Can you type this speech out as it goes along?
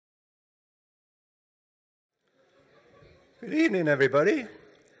Good evening, everybody.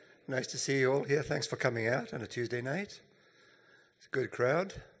 Nice to see you all here. Thanks for coming out on a Tuesday night. It's a good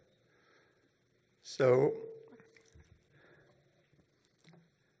crowd. So,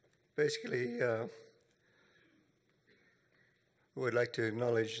 basically, we would like to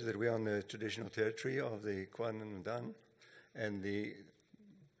acknowledge that we are on the traditional territory of the Kwan and Dan and the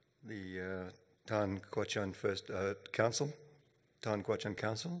Tan Kwachan First Council, Tan Kwachan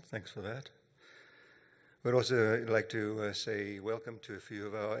Council. Thanks for that. We'd also like to say welcome to a few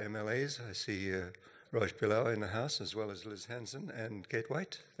of our MLAs. I see Raj Pilau in the house, as well as Liz Hansen and Kate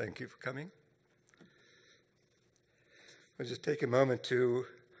White. Thank you for coming. I'll just take a moment to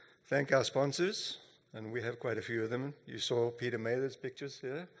thank our sponsors, and we have quite a few of them. You saw Peter Mather's pictures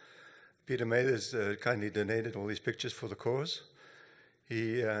here. Peter Mather's kindly donated all these pictures for the cause.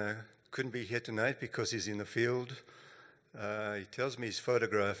 He couldn't be here tonight because he's in the field. He tells me he's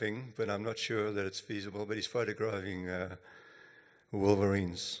photographing, but I'm not sure that it's feasible, but he's photographing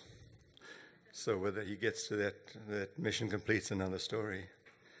wolverines. So whether he gets to that mission completes another story.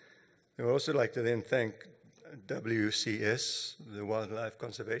 I would also like to then thank WCS, the Wildlife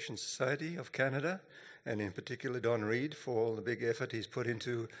Conservation Society of Canada, and in particular Don Reed for all the big effort he's put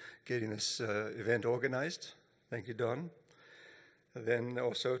into getting this event organized. Thank you, Don. And then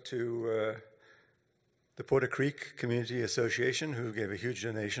also to the Porter Creek Community Association, who gave a huge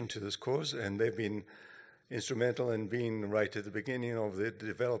donation to this cause, and they've been instrumental in being right at the beginning of the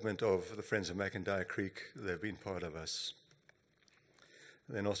development of the Friends of McIntyre Creek. They've been part of us.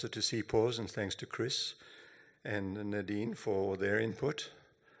 And then also to CPAWS, and thanks to Chris and Nadine for their input,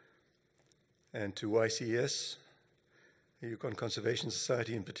 and to YCS, the Yukon Conservation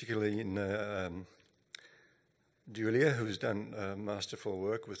Society, in particular in Julia, who's done masterful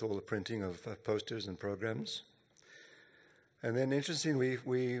work with all the printing of posters and programs. And then interestingly,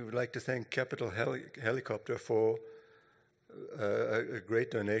 we would like to thank Capital Helicopter for a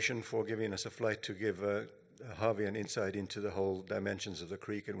great donation for giving us a flight to give Harvey an insight into the whole dimensions of the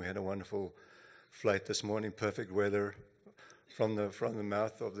creek. And we had a wonderful flight this morning, perfect weather from the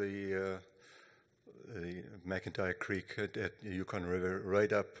mouth of the McIntyre Creek at the Yukon River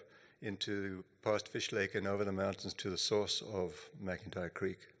right up into past Fish Lake and over the mountains to the source of McIntyre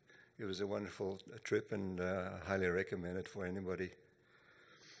Creek. It was a wonderful trip, and I highly recommend it for anybody.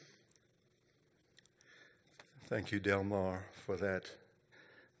 Thank you, Delmar, for that.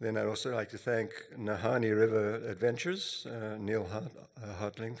 Then I'd also like to thank Nahanni River Adventures, Neil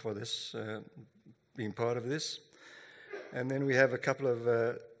Hartling, for this, being part of this. And then we have a couple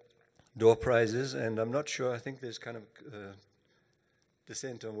of door prizes, and I'm not sure, I think there's kind of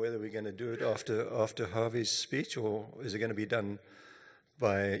dissent on whether we're going to do it after Harvey's speech, or is it going to be done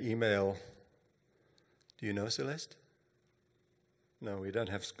by email? Do you know, Celeste? No, we don't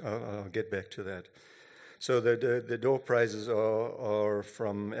have. I'll get back to that. So the door prizes are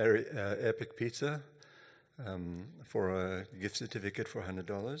from Epic Pizza for a gift certificate for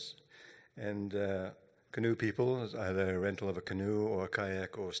 $100, and canoe people, either a rental of a canoe or a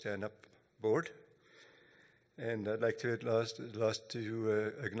kayak or stand-up board. And I'd like to last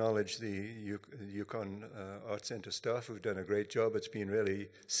to acknowledge the Yukon Art Center staff who've done a great job. It's been really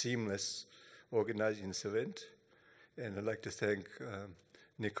seamless organizing this event. And I'd like to thank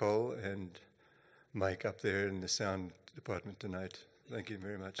Nicole and Mike up there in the sound department tonight. Thank you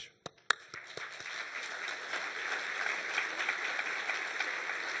very much.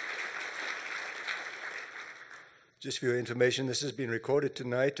 Just for your information, this has been recorded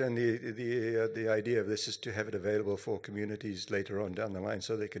tonight, and the idea of this is to have it available for communities later on down the line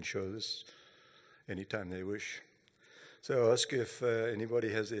so they can show this anytime they wish. So I'll ask if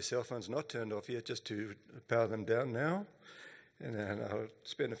anybody has their cell phones not turned off yet, just to power them down now. And then I'll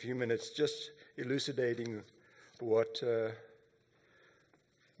spend a few minutes just elucidating what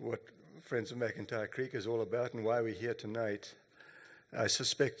Friends of McIntyre Creek is all about and why we're here tonight. I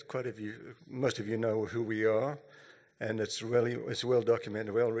suspect most of you know who we are. And it's well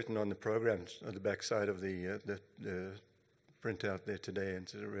documented, well written on the programs on the back side of the printout there today, and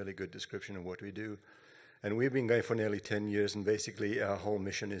it's a really good description of what we do. And we've been going for nearly 10 years, and basically our whole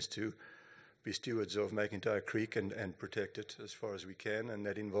mission is to be stewards of McIntyre Creek and protect it as far as we can, and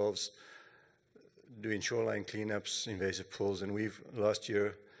that involves doing shoreline cleanups, invasive pulls, and we've last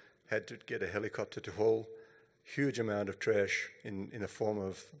year had to get a helicopter to haul huge amount of trash in the form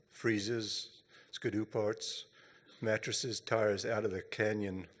of freezers, skidoo parts, mattresses, tires out of the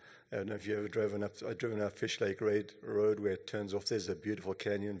canyon. I don't know if you've ever driven up Fish Lake Road where it turns off. There's a beautiful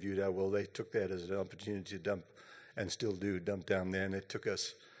canyon view there. Well, they took that as an opportunity to dump, and still do, dump down there. And it took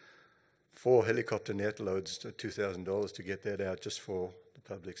us 4 helicopter net loads to $2,000 to get that out just for the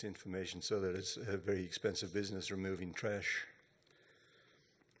public's information so that it's a very expensive business removing trash.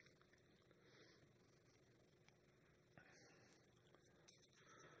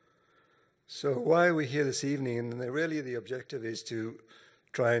 So why are we here this evening? And really the objective is to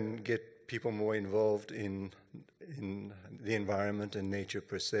try and get people more involved in the environment and nature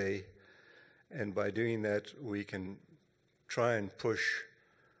per se. And by doing that, we can try and push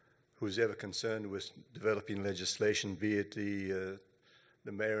who's ever concerned with developing legislation, be it the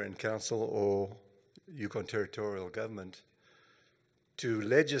mayor and council or Yukon territorial government, to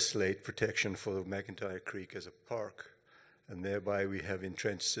legislate protection for the McIntyre Creek as a park. And thereby we have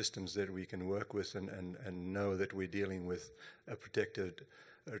entrenched systems that we can work with and know that we're dealing with a protected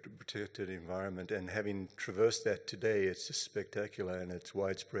environment. And having traversed that today, it's just spectacular and it's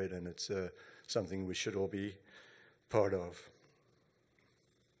widespread and it's something we should all be part of.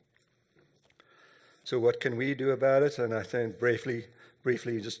 So what can we do about it? And I think briefly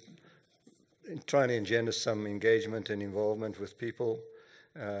just trying to engender some engagement and involvement with people.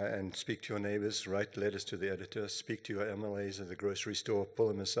 And speak to your neighbors, write letters to the editor, speak to your MLAs at the grocery store, pull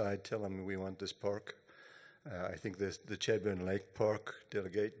them aside, tell them we want this park. I think the Chadburn Lake Park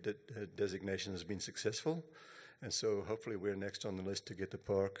designation has been successful, and so hopefully we're next on the list to get the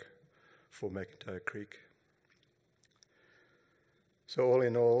park for McIntyre Creek. So all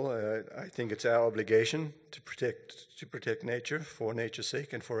in all, I think it's our obligation to protect nature for nature's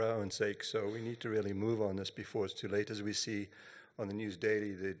sake and for our own sake. So we need to really move on this before it's too late, as we see on the news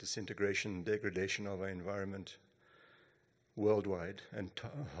daily, the disintegration and degradation of our environment worldwide. And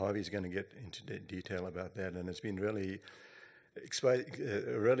Harvey's going to get into detail about that. And it's been really,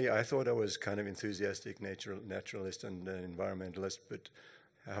 I thought I was kind of enthusiastic naturalist and environmentalist, but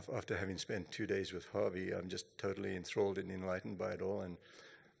after having spent 2 days with Harvey, I'm just totally enthralled and enlightened by it all. And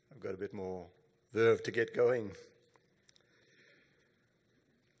I've got a bit more verve to get going.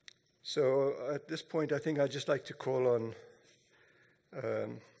 So at this point, I think I'd just like to call on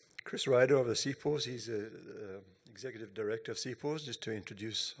Chris Ryder of the CPAWS. He's executive director of CPAWS, just to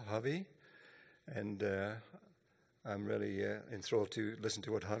introduce Harvey. And I'm really enthralled to listen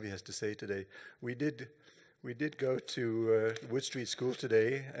to what Harvey has to say today. We did go to Wood Street School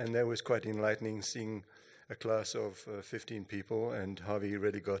today, and that was quite enlightening, seeing a class of 15 people, and Harvey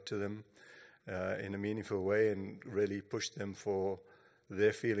really got to them in a meaningful way and really pushed them for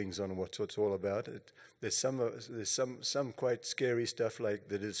their feelings on what it's all about. There's some quite scary stuff, like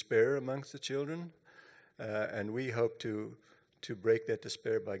the despair amongst the children, and we hope to break that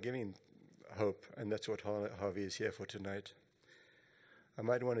despair by giving hope, and that's what Harvey is here for tonight. I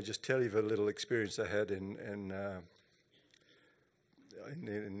might want to just tell you a little experience I had in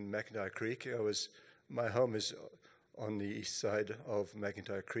McIntyre Creek. My home is on the east side of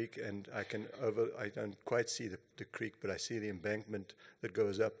McIntyre Creek, and I don't quite see the creek, but I see the embankment that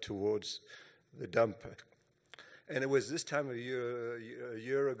goes up towards the dump. And it was this time of year, a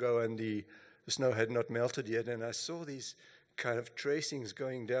year ago, and the snow had not melted yet, and I saw these kind of tracings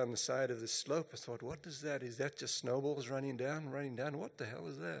going down the side of the slope. I thought, what is that? Is that just snowballs running down? What the hell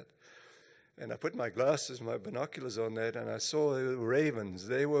is that? And I put my glasses, my binoculars on that, and I saw the ravens.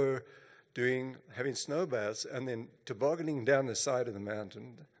 They were having snow baths and then tobogganing down the side of the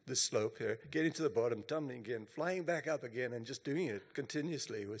mountain, this slope here, getting to the bottom, tumbling again, flying back up again, and just doing it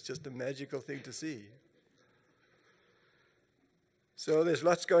continuously. It was just a magical thing to see. So there's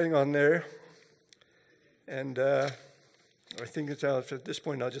lots going on there. And I think at this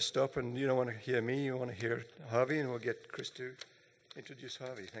point I'll just stop, and you don't want to hear me, you want to hear Harvey, and we'll get Chris to introduce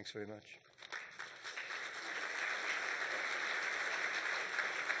Harvey. Thanks very much.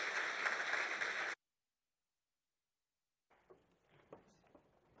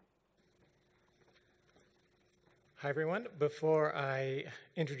 Hi everyone. Before I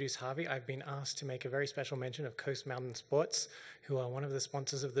introduce Harvey, I've been asked to make a very special mention of Coast Mountain Sports, who are one of the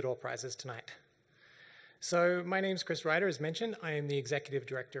sponsors of the door prizes tonight. So my name's Chris Ryder, as mentioned. I am the Executive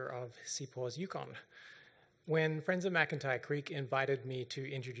Director of CPAWS Yukon. When Friends of McIntyre Creek invited me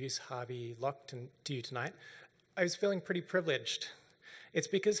to introduce Harvey Locke to you tonight, I was feeling pretty privileged. It's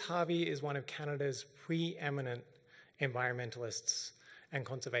because Harvey is one of Canada's preeminent environmentalists and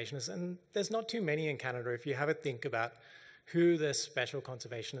conservationists, and there's not too many in Canada. If you have a think about who the special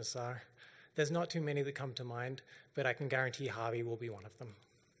conservationists are, there's not too many that come to mind, but I can guarantee Harvey will be one of them.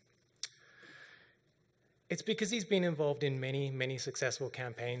 It's because he's been involved in many, many successful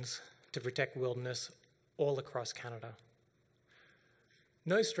campaigns to protect wilderness all across Canada.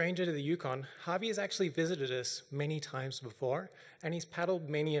 No stranger to the Yukon, Harvey has actually visited us many times before, and he's paddled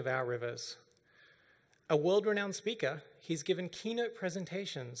many of our rivers. A world-renowned speaker, he's given keynote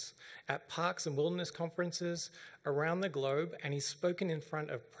presentations at parks and wilderness conferences around the globe, and he's spoken in front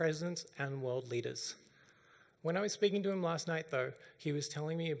of presidents and world leaders. When I was speaking to him last night, though, he was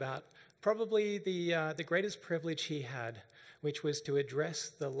telling me about probably the greatest privilege he had, which was to address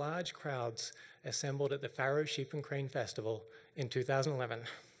the large crowds assembled at the Faro Sheep and Crane Festival in 2011.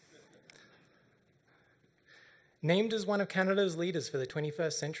 Named as one of Canada's leaders for the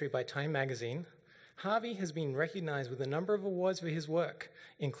 21st century by Time magazine, Harvey has been recognized with a number of awards for his work,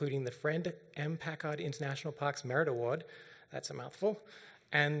 including the Fred M. Packard International Parks Merit Award, that's a mouthful,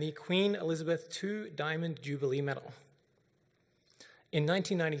 and the Queen Elizabeth II Diamond Jubilee Medal. In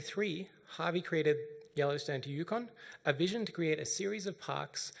 1993, Harvey created Yellowstone to Yukon, a vision to create a series of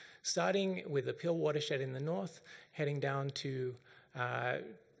parks starting with the Peel watershed in the north, heading down to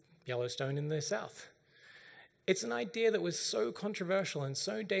Yellowstone in the south. It's an idea that was so controversial and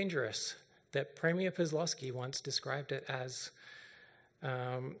so dangerous that Premier Pawlowski once described it as,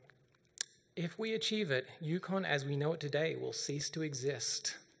 if we achieve it, Yukon as we know it today will cease to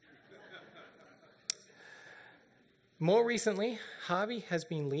exist. More recently, Harvey has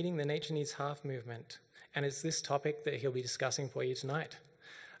been leading the Nature Needs Half movement, and it's this topic that he'll be discussing for you tonight.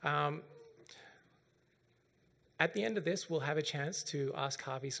 At the end of this, we'll have a chance to ask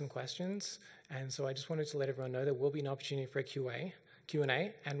Harvey some questions, and so I just wanted to let everyone know there will be an opportunity for a Q&A,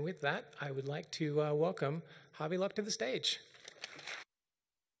 and with that, I would like to welcome Harvey Locke to the stage.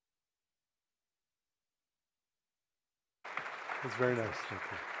 That's very nice, thank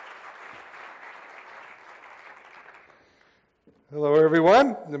you. Hello,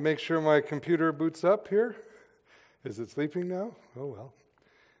 everyone. To make sure my computer boots up here. Is it sleeping now? Oh, well.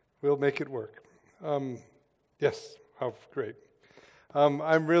 We'll make it work. Yes, how great.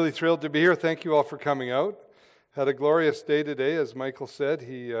 I'm really thrilled to be here. Thank you all for coming out. Had a glorious day today, as Michael said.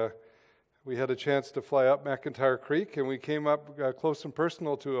 We had a chance to fly up McIntyre Creek, and we came up close and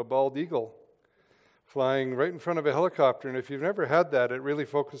personal to a bald eagle flying right in front of a helicopter. And if you've never had that, it really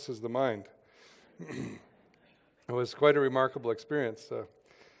focuses the mind. It was quite a remarkable experience.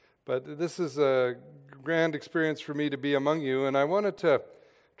 But this is a grand experience for me to be among you, and I wanted to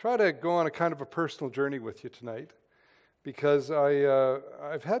try to go on a kind of a personal journey with you tonight, because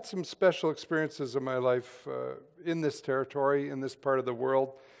I've had some special experiences in my life in this territory, in this part of the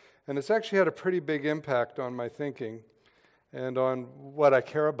world, and it's actually had a pretty big impact on my thinking and on what I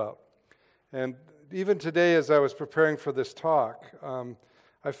care about. And even today, as I was preparing for this talk,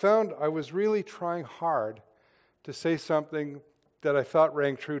 I found I was really trying hard to say something that I thought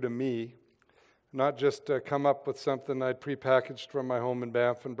rang true to me, not just come up with something I'd prepackaged from my home in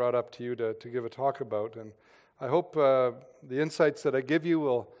Banff and brought up to you to give a talk about. And I hope the insights that I give you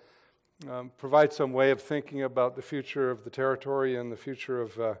will provide some way of thinking about the future of the territory and the future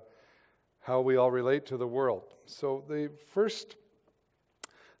of how we all relate to the world. So the first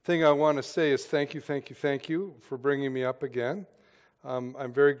thing I want to say is thank you for bringing me up again.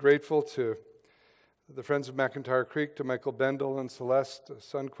 I'm very grateful to the Friends of McIntyre Creek, to Michael Bendel and Celeste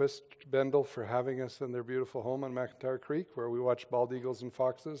Sundquist Bendel for having us in their beautiful home on McIntyre Creek, where we watch bald eagles and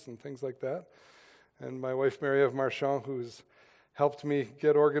foxes and things like that. And my wife, Marie-Eve Marchand, who's helped me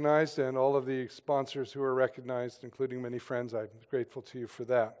get organized, and all of the sponsors who are recognized, including many friends. I'm grateful to you for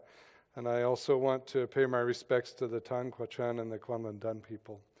that. And I also want to pay my respects to the Tan Quachan and the Kwanlan Dun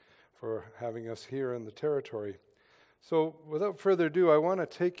people for having us here in the territory. So without further ado, I want to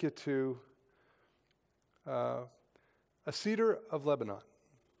take you to a cedar of Lebanon.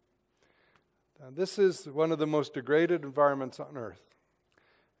 This is one of the most degraded environments on earth.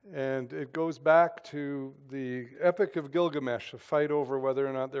 And it goes back to the Epic of Gilgamesh, a fight over whether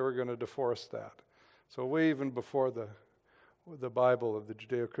or not they were going to deforest that. So way even before the Bible of the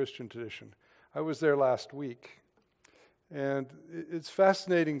Judeo-Christian tradition. I was there last week. And it's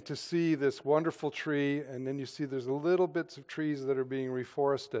fascinating to see this wonderful tree, and then you see there's little bits of trees that are being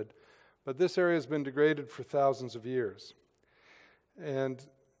reforested. But this area has been degraded for thousands of years. And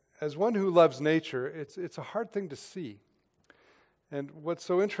as one who loves nature, it's a hard thing to see. And what's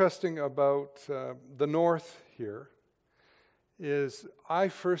so interesting about the north here is I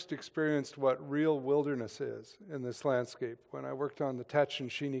first experienced what real wilderness is in this landscape. When I worked on the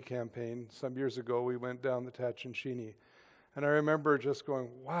Tatshenshini campaign some years ago, we went down the Tatshenshini. And I remember just going,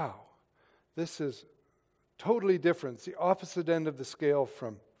 wow, this is totally different. It's the opposite end of the scale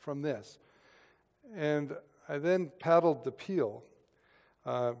from this. And I then paddled the Peel.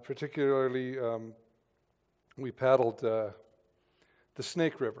 Particularly, we paddled the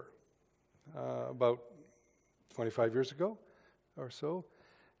Snake River about 25 years ago or so.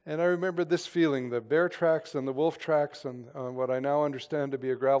 And I remember this feeling, the bear tracks and the wolf tracks and what I now understand to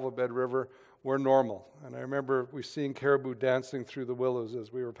be a gravel bed river were normal. And I remember we seeing caribou dancing through the willows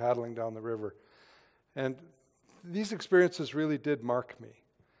as we were paddling down the river. And these experiences really did mark me.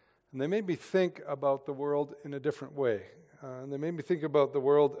 And they made me think about the world in a different way. And they made me think about the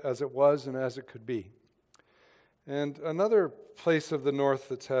world as it was and as it could be. And another place of the North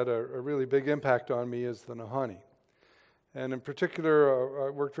that's had a really big impact on me is the Nahanni. And in particular, I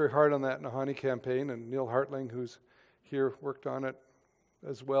worked very hard on that Nahanni campaign, and Neil Hartling, who's here, worked on it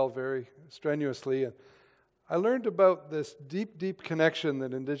as well very strenuously. And I learned about this deep, deep connection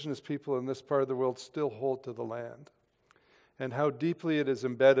that Indigenous people in this part of the world still hold to the land, and how deeply it is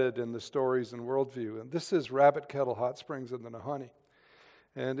embedded in the stories and worldview. And this is Rabbit Kettle Hot Springs in the Nahanni.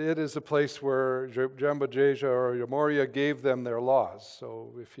 And it is a place where Jambajeja or Yamoria gave them their laws.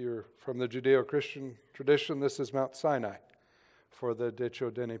 So if you're from the Judeo-Christian tradition, this is Mount Sinai for the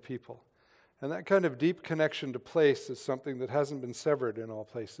Decho Dene people. And that kind of deep connection to place is something that hasn't been severed in all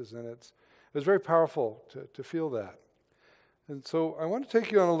places. And it was very powerful to feel that. And so I want to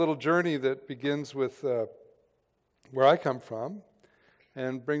take you on a little journey that begins with where I come from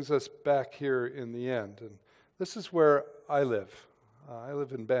and brings us back here in the end. And this is where I live. I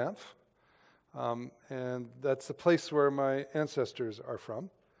live in Banff, and that's the place where my ancestors are from.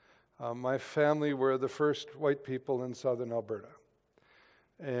 My family were the first white people in southern Alberta,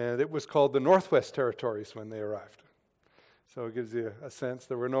 and it was called the Northwest Territories when they arrived. So it gives you a sense.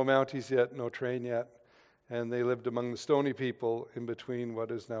 There were no Mounties yet, no train yet, and they lived among the Stoney people in between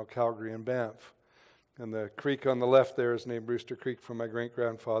what is now Calgary and Banff. And the creek on the left there is named Brewster Creek for my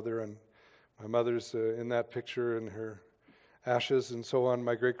great-grandfather, and my mother's in that picture, and her ashes and so on.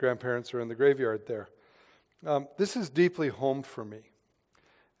 My great-grandparents are in the graveyard there. This is deeply home for me.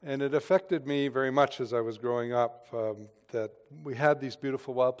 And it affected me very much as I was growing up that we had these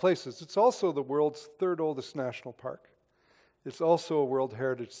beautiful wild places. It's also the world's third oldest national park. It's also a World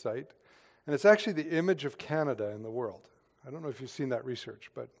Heritage Site. And it's actually the image of Canada in the world. I don't know if you've seen that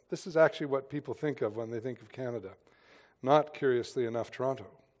research, but this is actually what people think of when they think of Canada. Not, curiously enough, Toronto.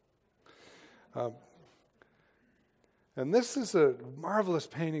 And this is a marvelous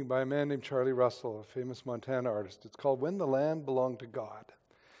painting by a man named Charlie Russell, a famous Montana artist. It's called When the Land Belonged to God.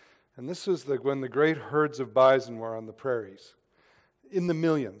 And this was when the great herds of bison were on the prairies. In the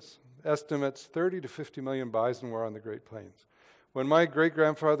millions. Estimates 30 to 50 million bison were on the Great Plains. When my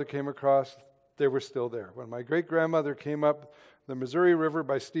great-grandfather came across, they were still there. When my great-grandmother came up the Missouri River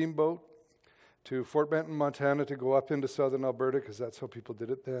by steamboat to Fort Benton, Montana to go up into southern Alberta, because that's how people did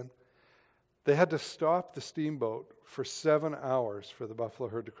it then, they had to stop the steamboat for 7 hours for the buffalo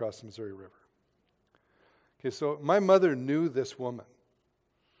herd to cross the Missouri River. Okay, so my mother knew this woman.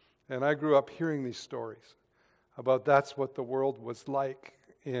 And I grew up hearing these stories about that's what the world was like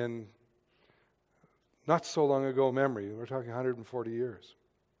in not so long ago memory. We're talking 140 years.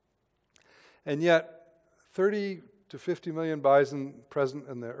 And yet, 30 to 50 million bison present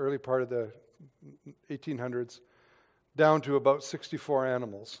in the early part of the 1800s, down to about 64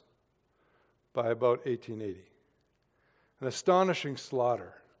 animals by about 1880. An astonishing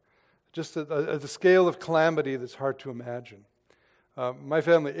slaughter, just at the scale of calamity that's hard to imagine. My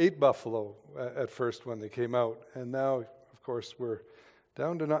family ate buffalo at first when they came out, and now, of course, we're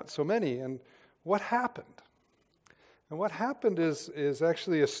down to not so many. And what happened? And what happened is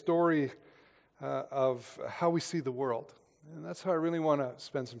actually a story of how we see the world. And that's how I really want to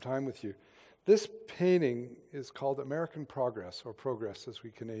spend some time with you. This painting is called American Progress, or Progress as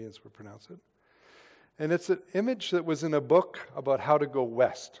we Canadians would pronounce it. And it's an image that was in a book about how to go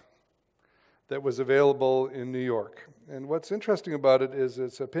west that was available in New York. And what's interesting about it is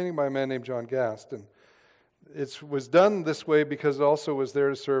it's a painting by a man named John Gast. And it was done this way because it also was there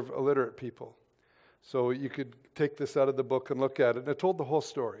to serve illiterate people. So you could take this out of the book and look at it. And it told the whole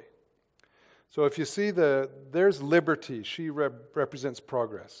story. So if you see there's Liberty. She represents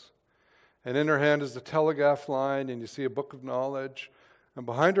progress. And in her hand is the telegraph line, and you see a book of knowledge. And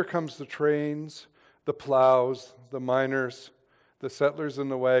behind her comes the trains, the plows, the miners, the settlers in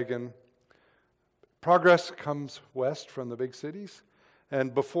the wagon. Progress comes west from the big cities,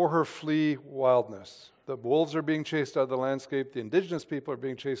 and before her flee wildness. The wolves are being chased out of the landscape, the indigenous people are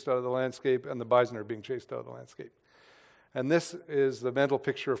being chased out of the landscape, and the bison are being chased out of the landscape. And this is the mental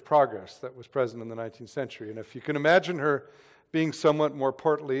picture of progress that was present in the 19th century. And if you can imagine her being somewhat more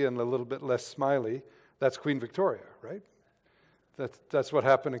portly and a little bit less smiley, that's Queen Victoria, right? That's what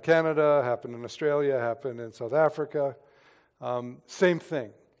happened in Canada, happened in Australia, happened in South Africa. Same thing.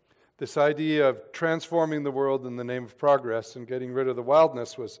 This idea of transforming the world in the name of progress and getting rid of the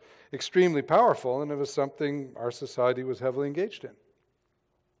wildness was extremely powerful, and it was something our society was heavily engaged in.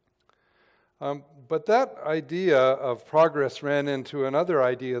 But that idea of progress ran into another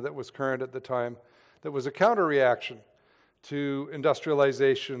idea that was current at the time that was a counter-reaction to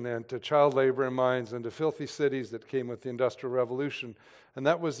industrialization and to child labor in mines and to filthy cities that came with the Industrial Revolution, and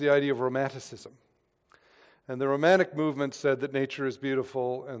that was the idea of romanticism. And the Romantic movement said that nature is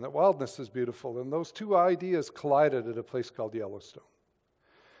beautiful and that wildness is beautiful, and those two ideas collided at a place called Yellowstone.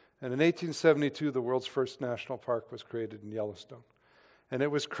 And in 1872, the world's first national park was created in Yellowstone. And it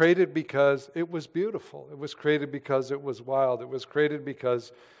was created because it was beautiful. It was created because it was wild. It was created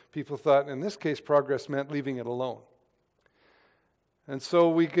because people thought, in this case, progress meant leaving it alone. And so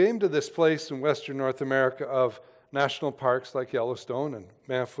we came to this place in Western North America of national parks like Yellowstone, and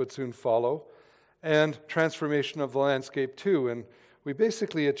Banff would soon follow, and transformation of the landscape too. And we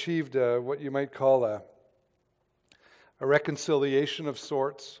basically achieved what you might call a reconciliation of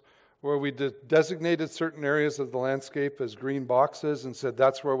sorts, where we designated certain areas of the landscape as green boxes and said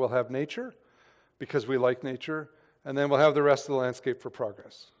that's where we'll have nature, because we like nature, and then we'll have the rest of the landscape for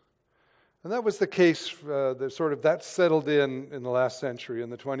progress. And that was the case, that settled in the last century,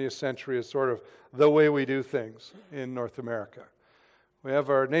 and the 20th century is sort of the way we do things in North America. We have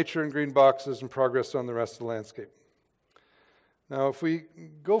our nature and green boxes and progress on the rest of the landscape. Now, if we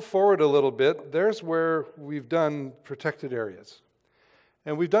go forward a little bit, there's where we've done protected areas.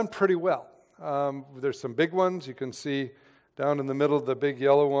 And we've done pretty well. There's some big ones. You can see down in the middle, the big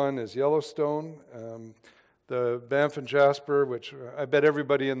yellow one is Yellowstone. The Banff and Jasper, which I bet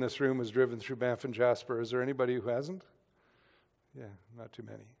everybody in this room has driven through Banff and Jasper. Is there anybody who hasn't? Yeah, not too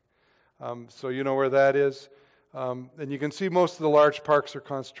many. So you know where that is. And you can see most of the large parks are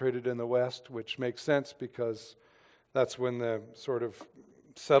concentrated in the west, which makes sense because that's when the sort of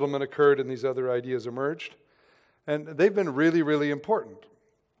settlement occurred and these other ideas emerged. And they've been really, really important.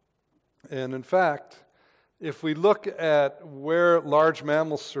 And in fact, if we look at where large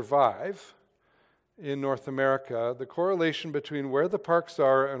mammals survive in North America, the correlation between where the parks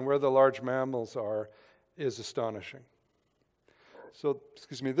are and where the large mammals are is astonishing. So,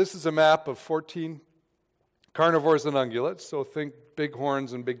 this is a map of 14 carnivores and ungulates, so think big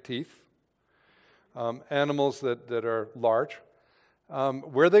horns and big teeth, animals that are large.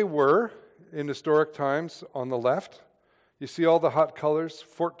 Where they were in historic times on the left, you see all the hot colors.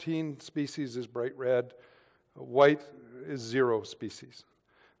 14 species is bright red. White is 0 species.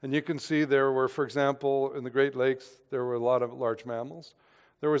 And you can see there were, for example, in the Great Lakes, there were a lot of large mammals.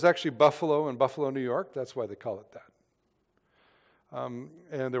 There was actually buffalo in Buffalo, New York. That's why they call it that. And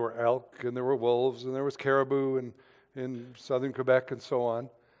there were elk, and there were wolves, and there was caribou in southern Quebec, and so on.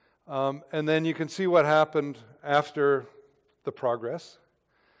 And then you can see what happened after the progress.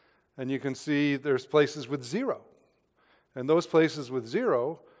 And you can see there's places with 0. And those places with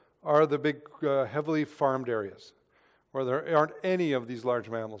 0 are the big, heavily farmed areas where there aren't any of these large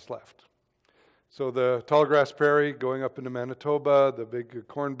mammals left. So the tall grass prairie going up into Manitoba, the big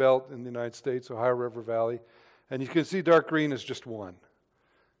corn belt in the United States, Ohio River Valley. And you can see dark green is just one.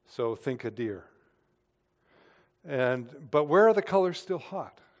 So think a deer. But where are the colors still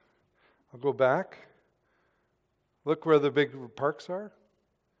hot? I'll go back. Look where the big parks are.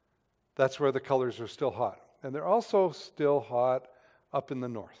 That's where the colors are still hot. And they're also still hot up in the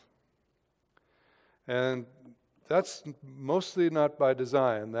north. And that's mostly not by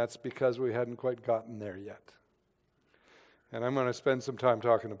design. That's because we hadn't quite gotten there yet. And I'm going to spend some time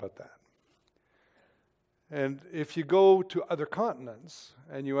talking about that. And if you go to other continents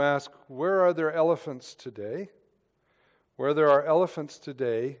and you ask, where are there elephants today? Where there are elephants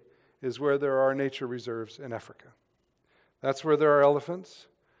today is where there are nature reserves in Africa. That's where there are elephants,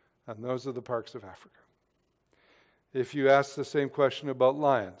 and those are the parks of Africa. If you ask the same question about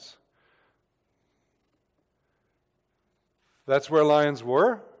lions, that's where lions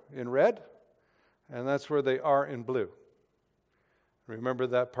were in red, and that's where they are in blue. Remember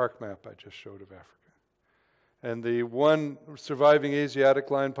that park map I just showed of Africa. And the one surviving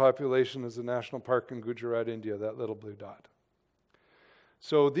Asiatic lion population is the national park in Gujarat, India, that little blue dot.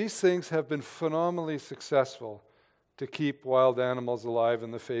 So these things have been phenomenally successful to keep wild animals alive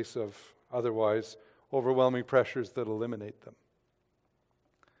in the face of otherwise overwhelming pressures that eliminate them.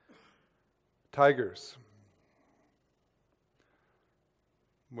 Tigers.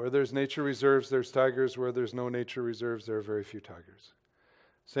 Where there's nature reserves, there's tigers. Where there's no nature reserves, there are very few tigers.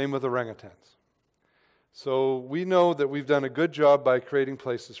 Same with orangutans. So we know that we've done a good job by creating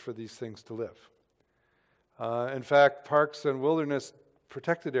places for these things to live. In fact, parks and wilderness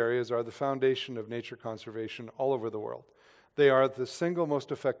protected areas are the foundation of nature conservation all over the world. They are the single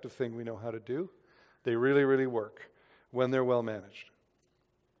most effective thing we know how to do. They really, really work when they're well managed.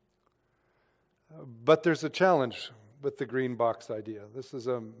 But there's a challenge with the green box idea. This is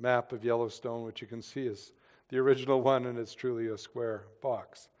a map of Yellowstone, which you can see is the original one, and it's truly a square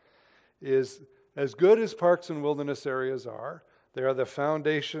box. Is as good as parks and wilderness areas are, they are the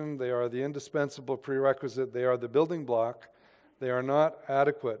foundation, they are the indispensable prerequisite, they are the building block. They are not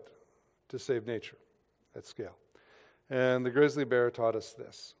adequate to save nature at scale. And the grizzly bear taught us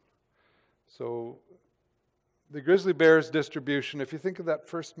this. So the grizzly bear's distribution, if you think of that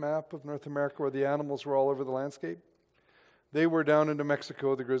first map of North America where the animals were all over the landscape, they were down into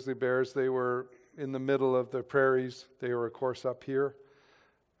Mexico, the grizzly bears. They were in the middle of the prairies. They were, of course, up here.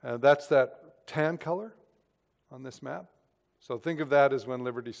 That's that tan color on this map. So think of that as when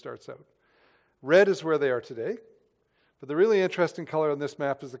Liberty starts out. Red is where they are today. But the really interesting color on this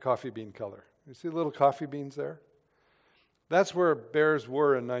map is the coffee bean color. You see the little coffee beans there? That's where bears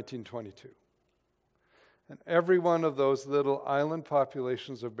were in 1922. And every one of those little island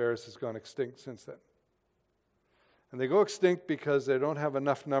populations of bears has gone extinct since then. And they go extinct because they don't have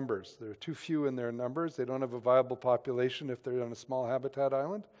enough numbers. There are too few in their numbers. They don't have a viable population if they're on a small habitat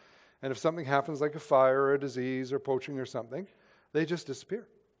island. And if something happens like a fire or a disease or poaching or something, they just disappear.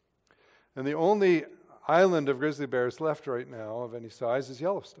 And the only island of grizzly bears left right now of any size is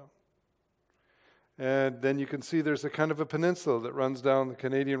Yellowstone. And then you can see there's a kind of a peninsula that runs down the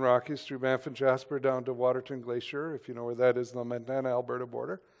Canadian Rockies through Banff and Jasper down to Waterton Glacier, if you know where that is, the Montana-Alberta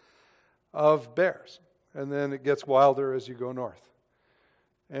border, of bears. And then it gets wilder as you go north.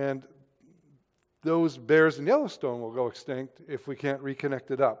 And those bears in Yellowstone will go extinct if we can't reconnect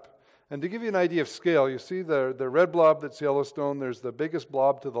it up. And to give you an idea of scale, you see the red blob that's Yellowstone, there's the biggest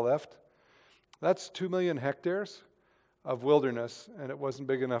blob to the left. That's 2 million hectares of wilderness, and it wasn't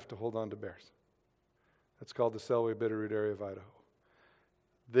big enough to hold on to bears. It's called the Selway Bitterroot area of Idaho.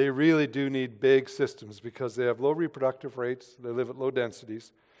 They really do need big systems because they have low reproductive rates, they live at low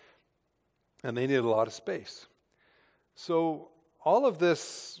densities, and they need a lot of space. So all of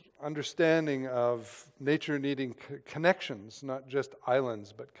this understanding of nature needing connections, not just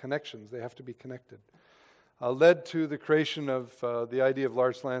islands, but connections, they have to be connected, led to the creation of the idea of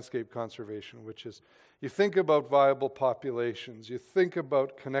large landscape conservation, which is you think about viable populations, you think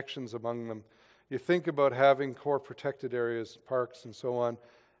about connections among them, you think about having core protected areas, parks, and so on,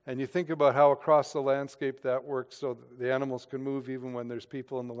 and you think about how across the landscape that works so that the animals can move even when there's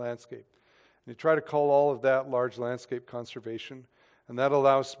people in the landscape. And you try to call all of that large landscape conservation, and that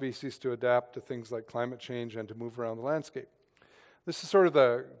allows species to adapt to things like climate change and to move around the landscape. This is sort of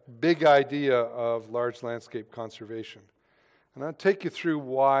the big idea of large landscape conservation. And I'll take you through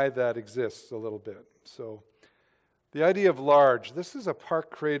why that exists a little bit. So the idea of large, this is a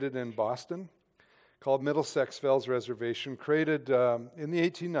park created in Boston called Middlesex Fells Reservation, created in the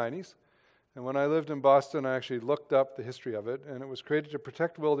 1890s. And when I lived in Boston, I actually looked up the history of it, and it was created to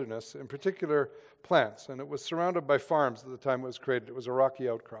protect wilderness, in particular plants. And it was surrounded by farms at the time it was created. It was a rocky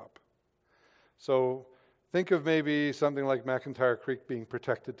outcrop. So think of maybe something like McIntyre Creek being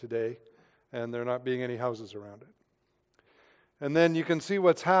protected today, and there not being any houses around it. And then you can see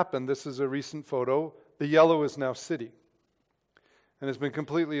what's happened. This is a recent photo. The yellow is now city, and it's been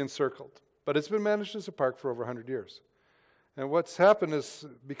completely encircled. But it's been managed as a park for over 100 years. And what's happened is,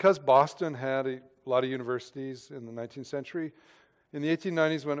 because Boston had a lot of universities in the 19th century, in the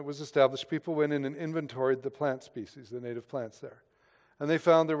 1890s when it was established, people went in and inventoried the plant species, the native plants there. And they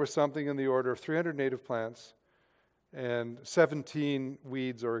found there was something in the order of 300 native plants and 17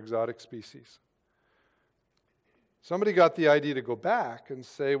 weeds or exotic species. Somebody got the idea to go back and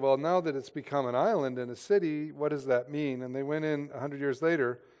say, well, now that it's become an island and a city, what does that mean? And they went in 100 years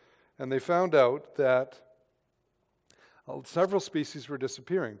later, and they found out that several species were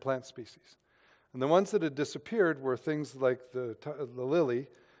disappearing, plant species. And the ones that had disappeared were things like the lily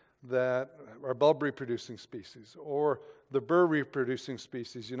that are bulb reproducing species, or the burr reproducing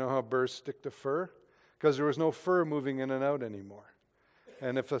species. You know how burrs stick to fur? Because there was no fur moving in and out anymore.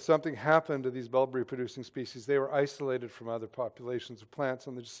 And if something happened to these bulb reproducing species, they were isolated from other populations of plants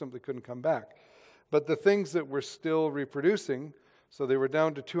and they just simply couldn't come back. But the things that were still reproducing, so they were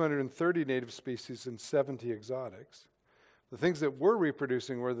down to 230 native species and 70 exotics. The things that were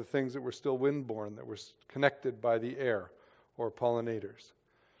reproducing were the things that were still windborne, that were connected by the air or pollinators.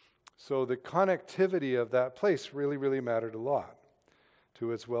 So the connectivity of that place really, really mattered a lot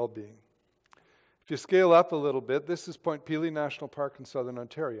to its well-being. If you scale up a little bit, this is Point Pelee National Park in southern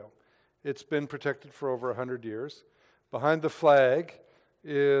Ontario. It's been protected for over 100 years. Behind the flag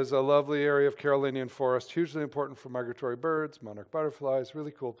is a lovely area of Carolinian forest, hugely important for migratory birds, monarch butterflies,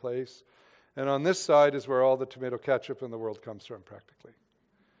 really cool place. And on this side is where all the tomato ketchup in the world comes from, practically.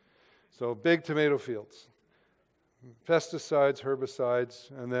 So big tomato fields. Pesticides,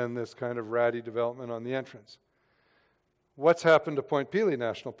 herbicides, and then this kind of ratty development on the entrance. what's happened to Point Pelee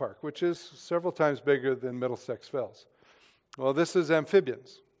National Park, which is several times bigger than Middlesex Fells? Well, this is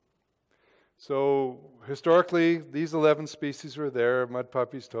amphibians. So historically, these 11 species were there: mud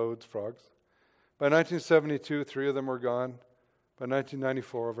puppies, toads, frogs. By 1972, 3 of them were gone. By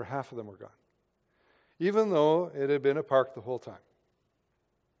 1994, over half of them were gone, even though it had been a park the whole time,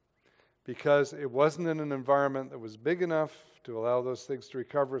 because it wasn't in an environment that was big enough to allow those things to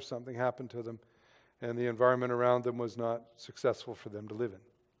recover if something happened to them, and the environment around them was not successful for them to live in.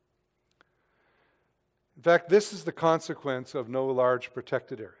 In fact, this is the consequence of no large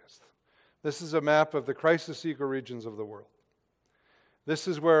protected areas. This is a map of the crisis ecoregions of the world. This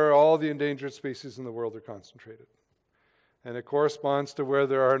is where all the endangered species in the world are concentrated. And it corresponds to where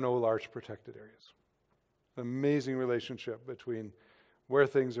there are no large protected areas. Amazing relationship between where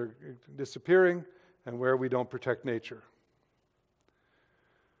things are disappearing and where we don't protect nature.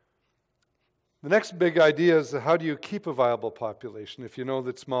 The next big idea is, how do you keep a viable population? If you know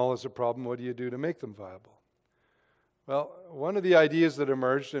that small is a problem, what do you do to make them viable? Well, one of the ideas that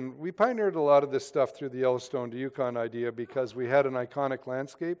emerged, and we pioneered a lot of this stuff through the Yellowstone to Yukon idea because we had an iconic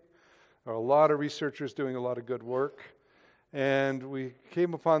landscape. There are a lot of researchers doing a lot of good work. And we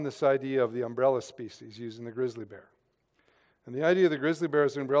came upon this idea of the umbrella species using the grizzly bear. And the idea of the grizzly bear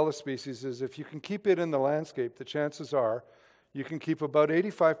as an umbrella species is, if you can keep it in the landscape, the chances are you can keep about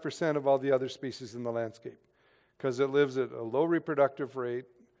 85% of all the other species in the landscape, because it lives at a low reproductive rate,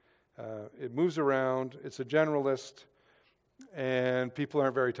 it moves around, it's a generalist, and people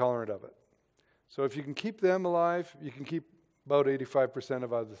aren't very tolerant of it. So if you can keep them alive, you can keep about 85%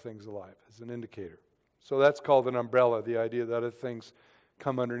 of other things alive as an indicator. So that's called an umbrella, the idea that other things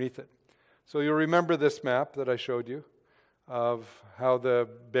come underneath it. So you'll remember this map that I showed you of how the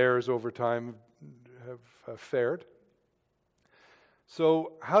bears over time have fared.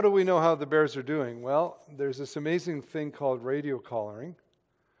 So how do we know how the bears are doing? Well, there's this amazing thing called radio collaring,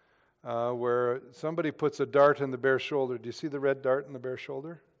 where somebody puts a dart in the bear's shoulder. Do you see the red dart in the bear's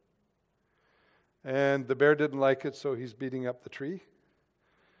shoulder? And the bear didn't like it, so he's beating up the tree.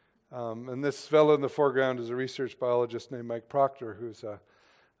 And this fellow in the foreground is a research biologist named Mike Proctor, who's a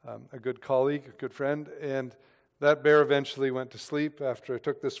good colleague, a good friend. And that bear eventually went to sleep after I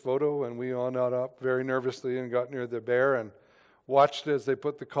took this photo, and we all got up very nervously and got near the bear and watched as they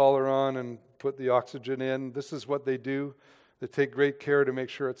put the collar on and put the oxygen in. This is what they do. They take great care to make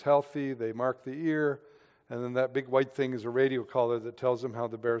sure it's healthy. They mark the ear, and then that big white thing is a radio collar that tells them how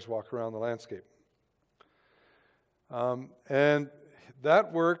the bears walk around the landscape. And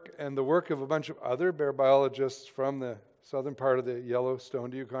that work and the work of a bunch of other bear biologists from the southern part of the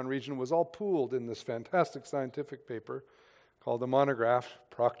Yellowstone to Yukon region was all pooled in this fantastic scientific paper called the monograph,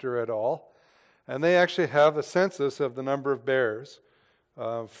 Proctor et al. And they actually have a census of the number of bears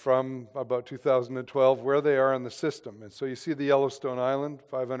from about 2012, where they are in the system. And so you see the Yellowstone Island,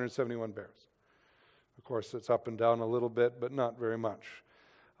 571 bears. Of course, it's up and down a little bit, but not very much.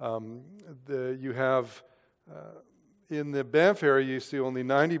 You have... in the Banff area, you see only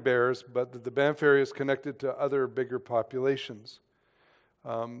 90 bears, but the Banff area is connected to other bigger populations.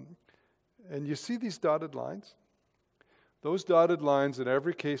 And you see these dotted lines? Those dotted lines in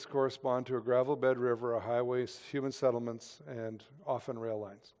every case correspond to a gravel bed river, a highway, human settlements, and often rail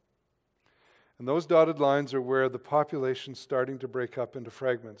lines. And those dotted lines are where the population's starting to break up into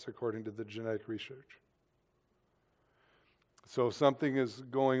fragments, according to the genetic research. So something is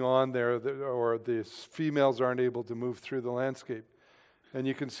going on there, or the females aren't able to move through the landscape. And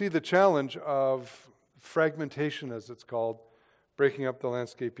you can see the challenge of fragmentation, as it's called, breaking up the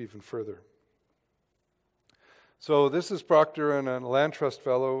landscape even further. So this is Proctor and a land trust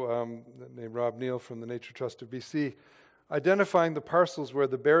fellow named Rob Neal from the Nature Trust of BC, identifying the parcels where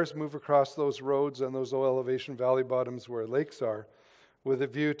the bears move across those roads and those low elevation valley bottoms where lakes are, with a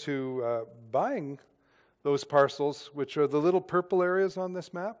view to buying those parcels, which are the little purple areas on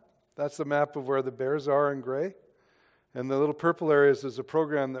this map. That's the map of where the bears are in gray. And the little purple areas is a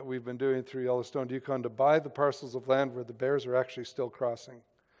program that we've been doing through Yellowstone to Yukon to buy the parcels of land where the bears are actually still crossing.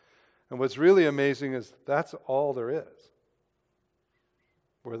 And what's really amazing is that's all there is,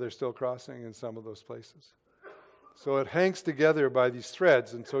 where they're still crossing in some of those places. So it hangs together by these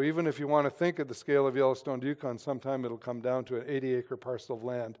threads. And so even if you want to think of the scale of Yellowstone to Yukon, sometime it'll come down to an 80-acre parcel of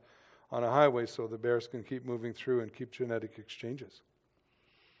land on a highway so the bears can keep moving through and keep genetic exchanges.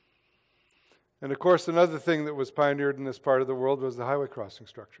 And of course, another thing that was pioneered in this part of the world was the highway crossing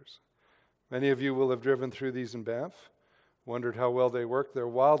structures. Many of you will have driven through these in Banff, wondered how well they work. They're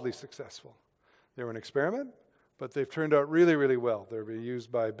wildly successful. They were an experiment, but they've turned out really, really well. They're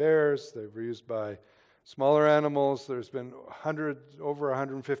used by bears, they're used by smaller animals. There's been over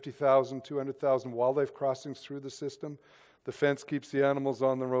 150,000, 200,000 wildlife crossings through the system. The fence keeps the animals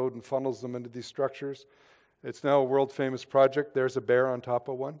on the road and funnels them into these structures. It's now a world-famous project. There's a bear on top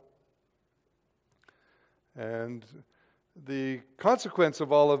of one. And the consequence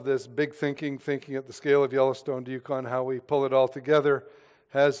of all of this big thinking at the scale of Yellowstone to Yukon, how we pull it all together,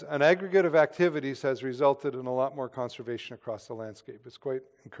 has an aggregate of activities has resulted in a lot more conservation across the landscape. It's quite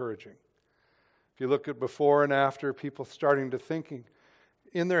encouraging. If you look at before and after, people starting to thinking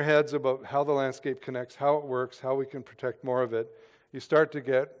in their heads about how the landscape connects, how it works, how we can protect more of it, you start to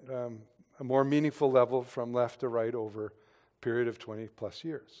get a more meaningful level from left to right over a period of 20 plus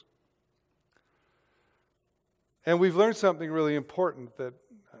years. And we've learned something really important that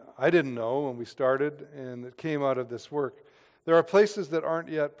I didn't know when we started and that came out of this work. There are places that aren't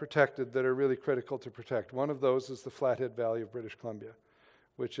yet protected that are really critical to protect. One of those is the Flathead Valley of British Columbia,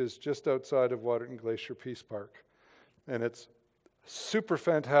 which is just outside of Waterton Glacier Peace Park. And it's super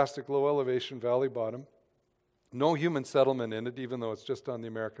fantastic low elevation valley bottom. No human settlement in it, even though it's just on the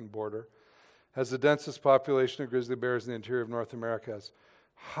American border. Has the densest population of grizzly bears in the interior of North America. Has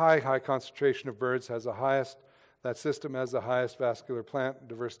high concentration of birds. That system has the highest vascular plant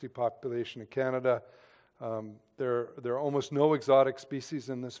diversity population in Canada. There are almost no exotic species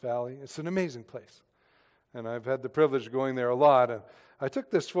in this valley. It's an amazing place. And I've had the privilege of going there a lot. And I took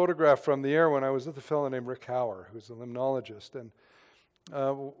this photograph from the air when I was with a fellow named Rick Hauer, who's a limnologist. And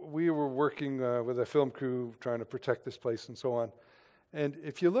we were working with a film crew trying to protect this place and so on. And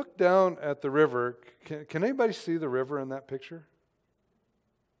if you look down at the river, can anybody see the river in that picture?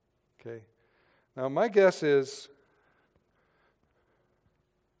 Okay. Now my guess is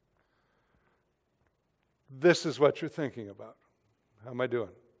this is what you're thinking about. How am I doing?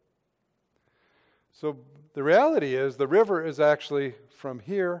 So the reality is the river is actually from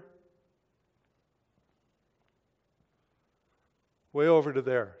here way over to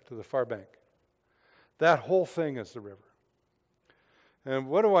there, to the far bank. That whole thing is the river. And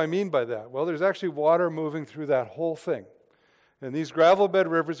what do I mean by that? Well, there's actually water moving through that whole thing. And these gravel bed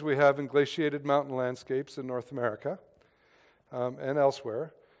rivers we have in glaciated mountain landscapes in North America and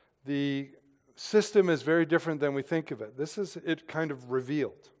elsewhere, the system is very different than we think of it. This is it kind of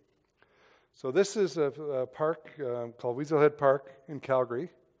revealed. So this is a park called Weaselhead Park in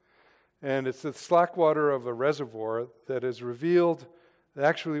Calgary. And it's the slack water of a reservoir that has revealed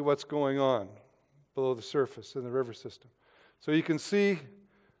actually what's going on below the surface in the river system. So you can see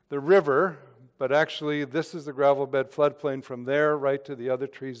the river, but actually this is the gravel bed floodplain from there right to the other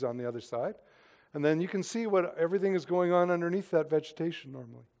trees on the other side. And then you can see what everything is going on underneath that vegetation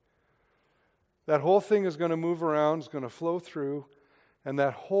normally. That whole thing is going to move around, is going to flow through, and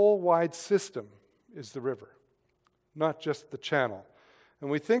that whole wide system is the river, not just the channel.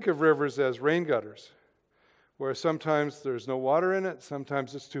 And we think of rivers as rain gutters, where sometimes there's no water in it,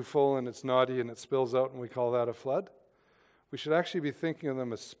 sometimes it's too full and it's naughty and it spills out and we call that a flood. We should actually be thinking of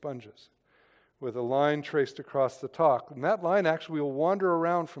them as sponges with a line traced across the top. And that line actually will wander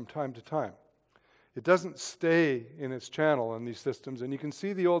around from time to time. It doesn't stay in its channel in these systems. And you can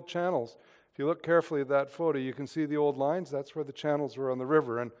see the old channels. If you look carefully at that photo, you can see the old lines. That's where the channels were on the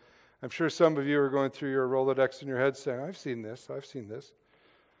river. And I'm sure some of you are going through your Rolodex in your head saying, I've seen this, I've seen this.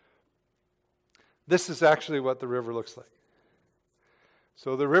 This is actually what the river looks like.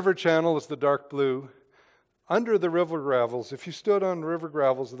 So the river channel is the dark blue. Under the river gravels, if you stood on river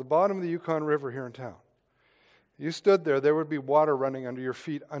gravels at the bottom of the Yukon River here in town, you stood there would be water running under your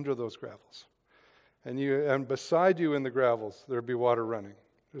feet under those gravels. And beside you in the gravels, there'd be water running.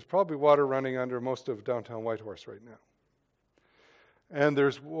 There's probably water running under most of downtown Whitehorse right now. And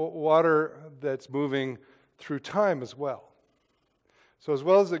there's water that's moving through time as well. So as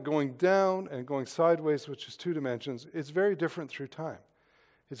well as it going down and going sideways, which is 2 dimensions, it's very different through time.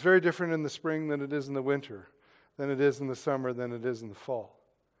 It's very different in the spring than it is in the winter, than it is in the summer, than it is in the fall.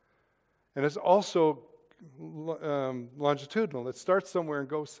 And it's also longitudinal. It starts somewhere and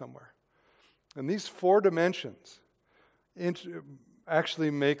goes somewhere. And these 4 dimensions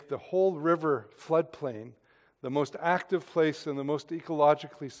actually make the whole river floodplain the most active place and the most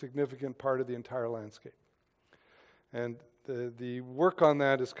ecologically significant part of the entire landscape. And the work on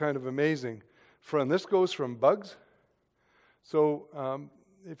that is kind of amazing. This goes from bugs. So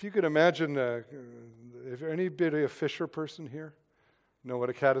if you could imagine, if anybody a fisher person here, know what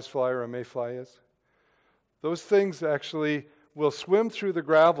a caddisfly or a mayfly is? Those things actually will swim through the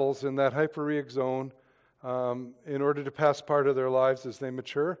gravels in that hyporheic zone in order to pass part of their lives as they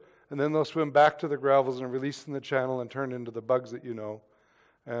mature. And then they'll swim back to the gravels and release in the channel and turn into the bugs that you know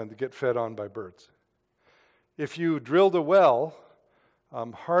and get fed on by birds. If you drilled a well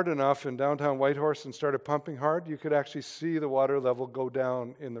hard enough in downtown Whitehorse and started pumping hard, you could actually see the water level go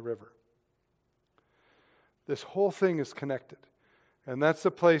down in the river. This whole thing is connected. And that's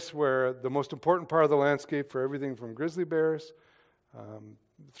the place where the most important part of the landscape for everything from grizzly bears,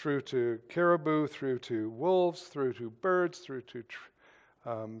 through to caribou, through to wolves, through to birds, through to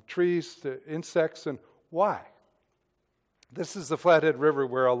trees, to insects, and why? This is the Flathead River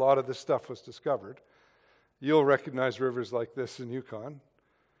where a lot of this stuff was discovered. You'll recognize rivers like this in Yukon.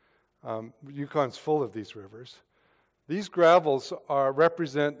 Yukon's full of these rivers. These gravels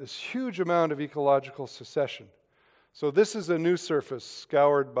represent this huge amount of ecological succession. So this is a new surface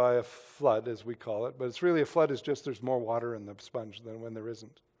scoured by a flood, as we call it, but it's really a flood is just there's more water in the sponge than when there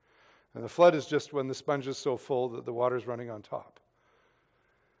isn't. And the flood is just when the sponge is so full that the water is running on top.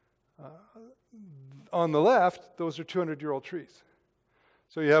 On the left, those are 200-year-old trees.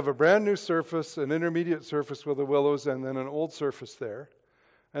 So you have a brand new surface, an intermediate surface with the willows, and then an old surface there.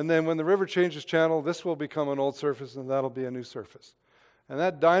 And then when the river changes channel, this will become an old surface, and that'll be a new surface. And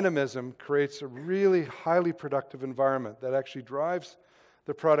that dynamism creates a really highly productive environment that actually drives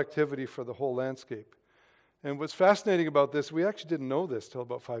the productivity for the whole landscape. And what's fascinating about this, we actually didn't know this till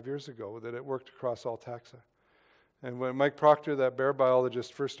about 5 years ago, that it worked across all taxa. And when Mike Proctor, that bear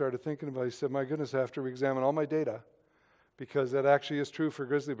biologist, first started thinking about it, he said, my goodness, after we examine all my data, because that actually is true for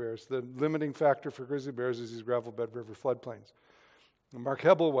grizzly bears. The limiting factor for grizzly bears is these gravel bed river floodplains. And Mark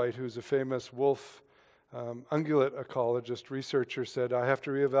Hebblewhite, who's a famous wolf ungulate ecologist, researcher, said, I have to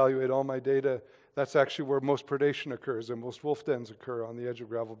reevaluate all my data. That's actually where most predation occurs and most wolf dens occur, on the edge of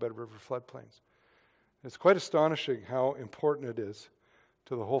gravel bed river floodplains. It's quite astonishing how important it is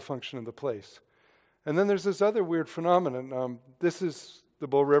to the whole function of the place. And then there's this other weird phenomenon. This is the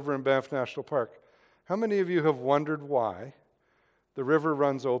Bow River in Banff National Park. How many of you have wondered why the river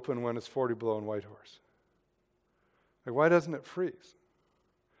runs open when it's 40 below in Whitehorse? Like, why doesn't it freeze?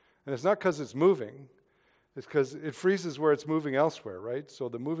 And it's not because it's moving. It's because it freezes where it's moving elsewhere, right? So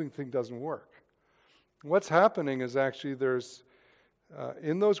the moving thing doesn't work. What's happening is actually there's,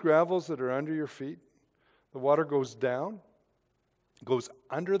 in those gravels that are under your feet, the water goes down, goes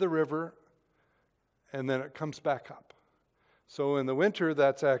under the river, and then it comes back up. So in the winter,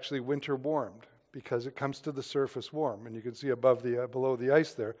 that's actually winter warmed because it comes to the surface warm. And you can see above the below the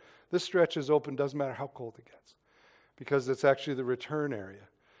ice there. This stretch is open, doesn't matter how cold it gets, because it's actually the return area.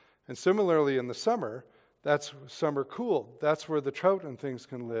 And similarly in the summer, that's summer cooled. That's where the trout and things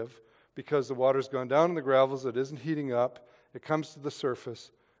can live because the water's gone down in the gravels, it isn't heating up, it comes to the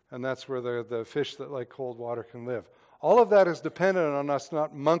surface, and that's where the fish that like cold water can live. All of that is dependent on us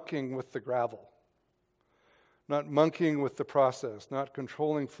not monkeying with the gravel, not monkeying with the process, not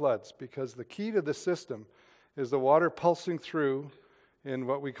controlling floods, because the key to the system is the water pulsing through in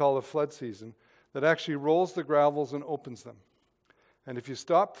what we call a flood season that actually rolls the gravels and opens them. And if you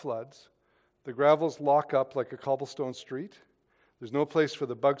stop floods, the gravels lock up like a cobblestone street. There's no place for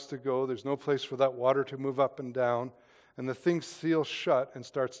the bugs to go. There's no place for that water to move up and down. And the thing seals shut and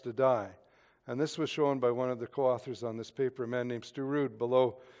starts to die. And this was shown by one of the co-authors on this paper, a man named Stu Rood,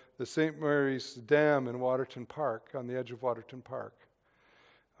 below the St. Mary's Dam in Waterton Park, on the edge of Waterton Park.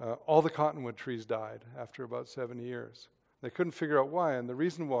 All the cottonwood trees died after about 70 years. They couldn't figure out why, and the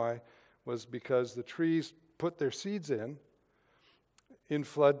reason why was because the trees put their seeds in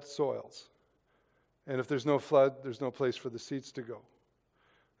flood soils. And if there's no flood, there's no place for the seeds to go.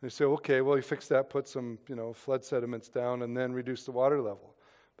 They say, okay, well, you fix that, put some, flood sediments down, and then reduce the water level.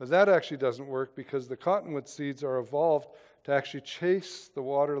 But that actually doesn't work because the cottonwood seeds are evolved to actually chase the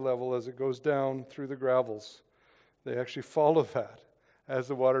water level as it goes down through the gravels. They actually follow that as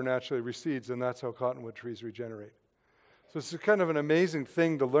the water naturally recedes, and that's how cottonwood trees regenerate. So it's kind of an amazing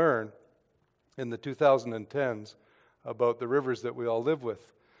thing to learn in the 2010s about the rivers that we all live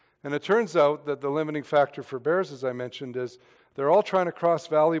with. And it turns out that the limiting factor for bears, as I mentioned, is they're all trying to cross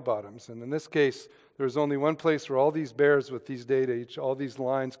valley bottoms. And in this case, there was only one place where all these bears with these data, all these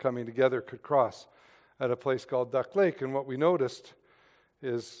lines coming together, could cross at a place called Duck Lake. And what we noticed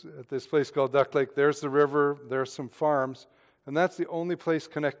is at this place called Duck Lake, there's the river, there's some farms, and that's the only place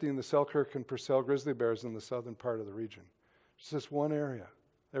connecting the Selkirk and Purcell grizzly bears in the southern part of the region. It's this one area.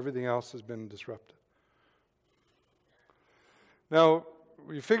 Everything else has been disrupted. Now,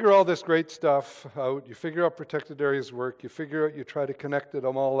 you figure all this great stuff out, you figure out protected areas work, you try to connect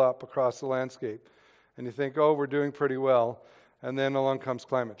them all up across the landscape, and you think, oh, we're doing pretty well, and then along comes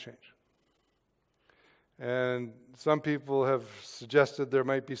climate change. And some people have suggested there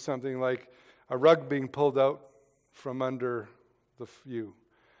might be something like a rug being pulled out from under you.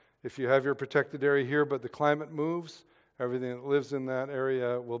 If you have your protected area here, but the climate moves, everything that lives in that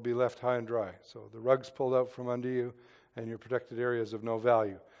area will be left high and dry. So the rug's pulled out from under you, and your protected area is of no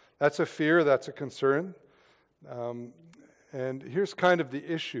value. That's a fear, that's a concern. And here's kind of the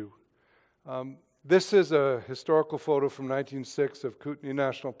issue. This is a historical photo from 1906 of Kootenay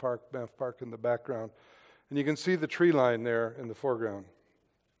National Park, Banff Park in the background. And you can see the tree line there in the foreground,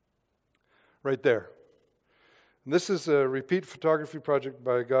 right there. And this is a repeat photography project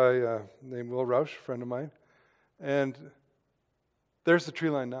by a guy named Will Roush, a friend of mine. And there's the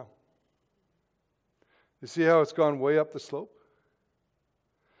tree line now. You see how it's gone way up the slope?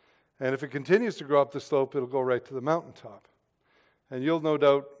 And if it continues to grow up the slope, it'll go right to the mountaintop. And you'll no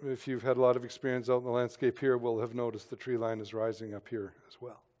doubt, if you've had a lot of experience out in the landscape here, will have noticed the tree line is rising up here as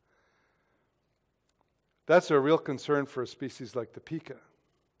well. That's a real concern for a species like the pika,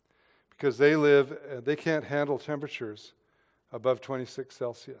 because they can't handle temperatures above 26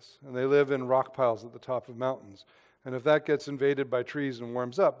 Celsius, and they live in rock piles at the top of mountains. And if that gets invaded by trees and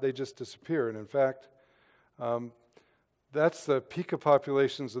warms up, they just disappear. And in fact, that's the pika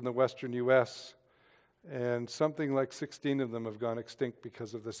populations in the western U.S., and something like 16 of them have gone extinct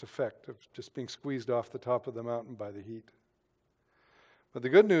because of this effect of just being squeezed off the top of the mountain by the heat. But the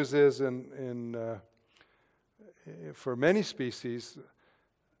good news is, for many species,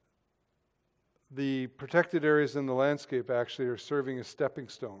 the protected areas in the landscape actually are serving as stepping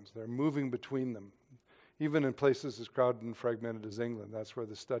stones. They're moving between them, even in places as crowded and fragmented as England. That's where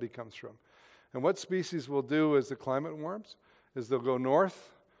the study comes from. And what species will do as the climate warms is they'll go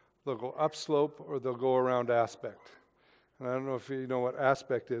north, they'll go upslope, or they'll go around aspect. And I don't know if you know what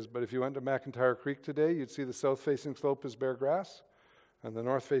aspect is, but if you went to McIntyre Creek today, you'd see the south-facing slope is bare grass, and the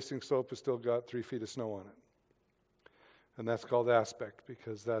north-facing slope has still got 3 feet of snow on it. And that's called aspect,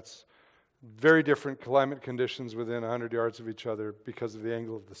 because that's very different climate conditions within 100 yards of each other because of the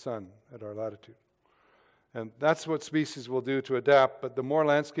angle of the sun at our latitude. And that's what species will do to adapt, but the more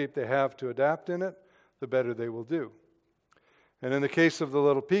landscape they have to adapt in it, the better they will do. And in the case of the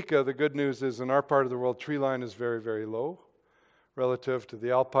little pika, the good news is in our part of the world, tree line is very, very low relative to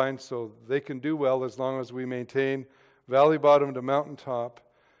the alpine, so they can do well as long as we maintain valley bottom to mountaintop,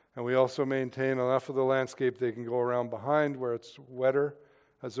 and we also maintain enough of the landscape they can go around behind where it's wetter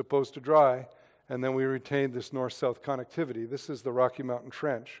as opposed to dry, and then we retain this north-south connectivity. This is the Rocky Mountain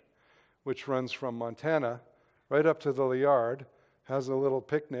Trench, which runs from Montana right up to the Liard, has a little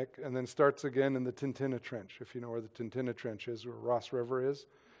picnic, and then starts again in the Tintina Trench, if you know where the Tintina Trench is, where Ross River is.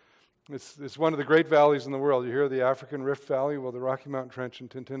 It's one of the great valleys in the world. You hear the African Rift Valley? Well, the Rocky Mountain Trench and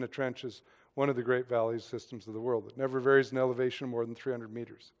Tintina Trench is one of the great valley systems of the world. It never varies in elevation more than 300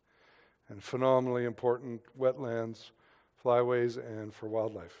 meters. And phenomenally important wetlands, flyways, and for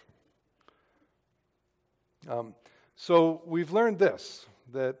wildlife. So we've learned this,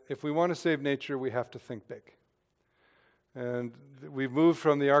 that if we want to save nature, we have to think big. And we've moved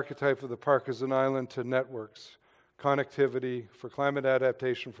from the archetype of the park as an island to networks, connectivity, for climate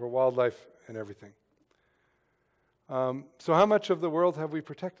adaptation, for wildlife, and everything. So how much of the world have we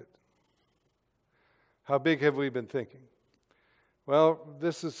protected? How big have we been thinking? Well,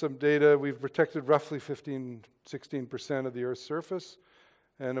 this is some data. We've protected roughly 16% of the Earth's surface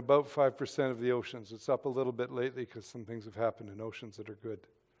and about 5% of the oceans. It's up a little bit lately because some things have happened in oceans that are good.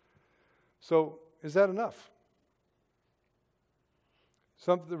 So is that enough?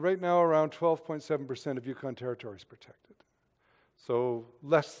 Right now, around 12.7% of Yukon territory is protected. So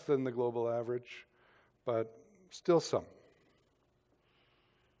less than the global average, but still some.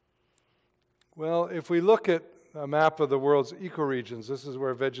 Well, if we look at a map of the world's ecoregions, this is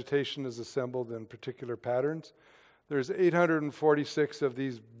where vegetation is assembled in particular patterns. There's 846 of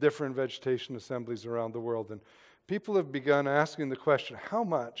these different vegetation assemblies around the world. And people have begun asking the question, how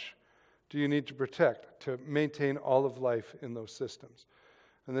much do you need to protect to maintain all of life in those systems?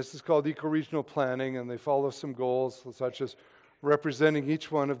 And this is called ecoregional planning, and they follow some goals, such as representing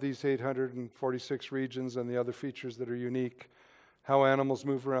each one of these 846 regions and the other features that are unique, how animals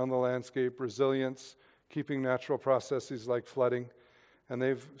move around the landscape, resilience, keeping natural processes like flooding.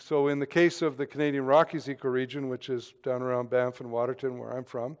 And so in the case of the Canadian Rockies ecoregion, which is down around Banff and Waterton, where I'm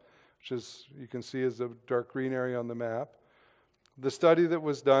from, which is, you can see is the dark green area on the map, the study that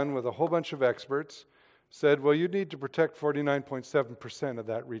was done with a whole bunch of experts said, well, you need to protect 49.7% of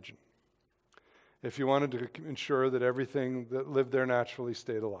that region if you wanted to ensure that everything that lived there naturally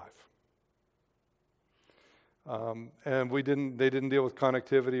stayed alive. And they didn't deal with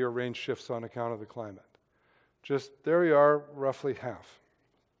connectivity or range shifts on account of the climate. Just, there we are, roughly half.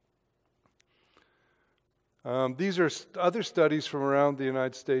 These are other studies from around the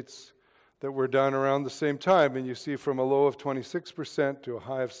United States that were done around the same time, and you see from a low of 26% to a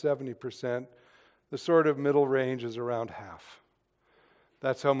high of 70%, the sort of middle range is around half.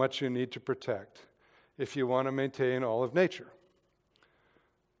 That's how much you need to protect if you want to maintain all of nature.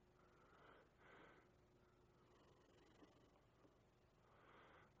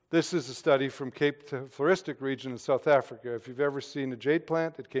 This is a study from Cape Floristic region in South Africa. If you've ever seen a jade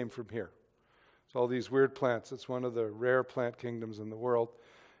plant, it came from here. It's all these weird plants. It's one of the rare plant kingdoms in the world.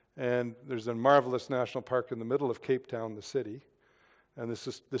 And there's a marvelous national park in the middle of Cape Town, the city. And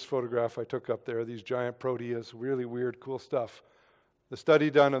this photograph I took up there, these giant proteas, really weird, cool stuff. The study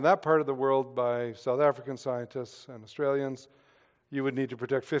done in that part of the world by South African scientists and Australians, you would need to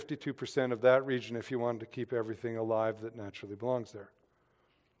protect 52% of that region if you wanted to keep everything alive that naturally belongs there.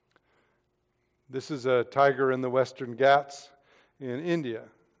 This is a tiger in the Western Ghats in India.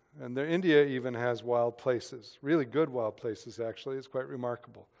 And India even has wild places, really good wild places actually. It's quite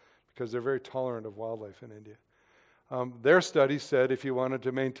remarkable because they're very tolerant of wildlife in India. Their study said if you wanted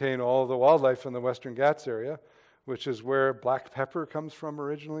to maintain all the wildlife in the Western Ghats area, which is where black pepper comes from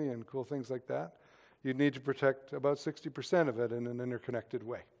originally and cool things like that, you'd need to protect about 60% of it in an interconnected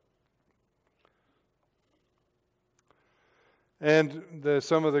way. And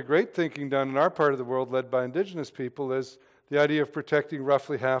some of the great thinking done in our part of the world, led by indigenous people, is the idea of protecting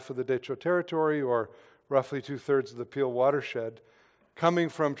roughly half of the Decho territory, or roughly 2/3 of the Peel watershed, coming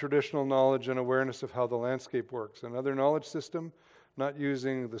from traditional knowledge and awareness of how the landscape works. Another knowledge system, not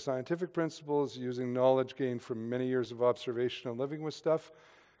using the scientific principles, using knowledge gained from many years of observation and living with stuff,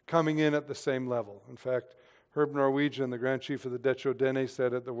 coming in at the same level. In fact, Herb Norwegian, the Grand Chief of the Decho Dene,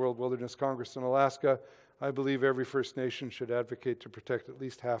 said at the World Wilderness Congress in Alaska, "I believe every First Nation should advocate to protect at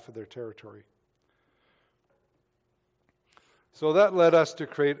least half of their territory." So that led us to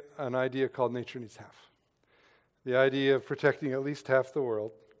create an idea called Nature Needs Half. The idea of protecting at least half the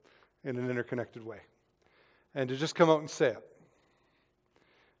world in an interconnected way. And to just come out and say it.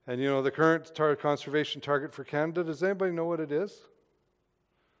 And you know, the current conservation target for Canada, does anybody know what it is?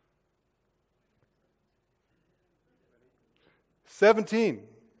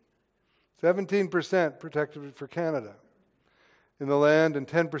 17% protected for Canada in the land and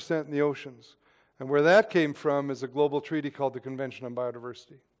 10% in the oceans. And where that came from is a global treaty called the Convention on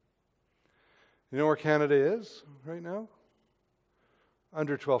Biodiversity. You know where Canada is right now?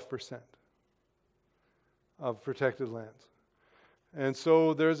 Under 12% of protected lands. And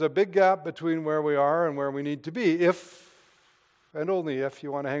so there's a big gap between where we are and where we need to be, if and only if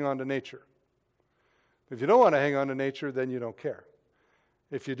you want to hang on to nature. If you don't want to hang on to nature, then you don't care.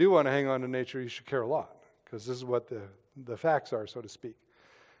 If you do want to hang on to nature, you should care a lot, because this is what the facts are, so to speak.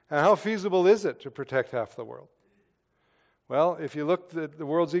 And how feasible is it to protect half the world? Well, if you look at the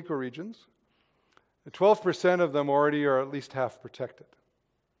world's ecoregions, 12% of them already are at least half protected.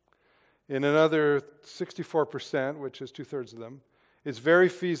 In another 64%, which is 2/3 of them, it's very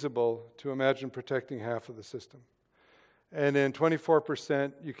feasible to imagine protecting half of the system. And in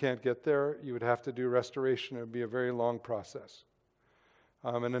 24%, you can't get there. You would have to do restoration. It would be a very long process.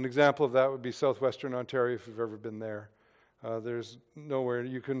 And an example of that would be southwestern Ontario, if you've ever been there. There's nowhere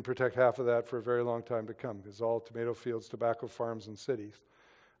you can protect half of that for a very long time to come, because all tomato fields, tobacco farms, and cities.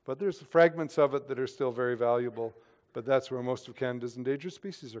 But there's fragments of it that are still very valuable, but that's where most of Canada's endangered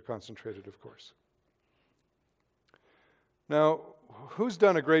species are concentrated, of course. Now, who's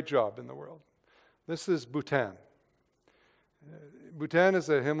done a great job in the world? This is Bhutan. Bhutan is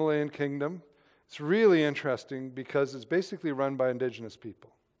a Himalayan kingdom. It's really interesting because it's basically run by indigenous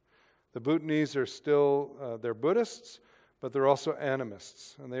people. The Bhutanese are still, they're Buddhists, but they're also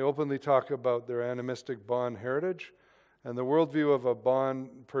animists. And they openly talk about their animistic Bon heritage. And the worldview of a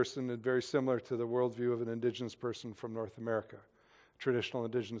Bon person is very similar to the worldview of an indigenous person from North America, traditional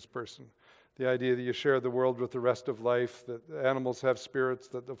indigenous person. The idea that you share the world with the rest of life, that animals have spirits,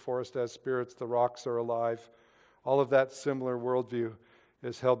 that the forest has spirits, the rocks are alive. All of that similar worldview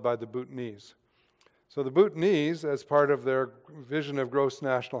is held by the Bhutanese. So the Bhutanese, as part of their vision of gross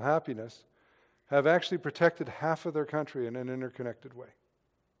national happiness, have actually protected half of their country in an interconnected way.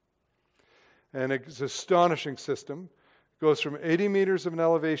 And it's an astonishing system. It goes from 80 meters of an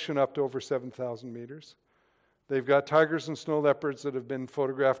elevation up to over 7,000 meters. They've got tigers and snow leopards that have been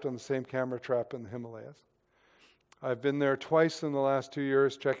photographed on the same camera trap in the Himalayas. I've been there twice in the last 2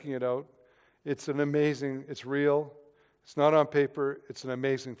 years checking it out. It's an amazing, it's real, it's not on paper, it's an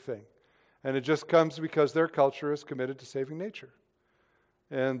amazing thing. And it just comes because their culture is committed to saving nature.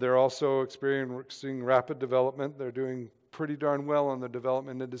 And they're also experiencing rapid development. They're doing pretty darn well on the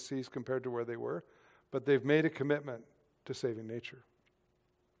development indices compared to where they were, but they've made a commitment to saving nature.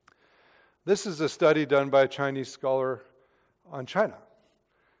 This is a study done by a Chinese scholar on China.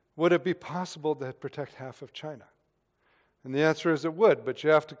 Would it be possible to protect half of China? And the answer is it would, but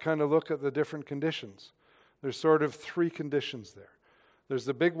you have to kind of look at the different conditions. There's sort of three conditions there. There's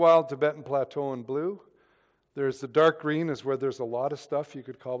the big wild Tibetan Plateau in blue. There's the dark green is where there's a lot of stuff you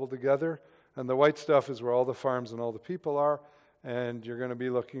could cobble together. And the white stuff is where all the farms and all the people are. and you're going to be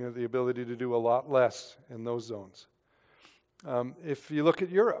looking at the ability to do a lot less in those zones. If you look at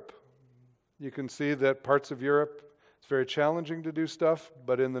Europe, you can see that parts of Europe, it's very challenging to do stuff,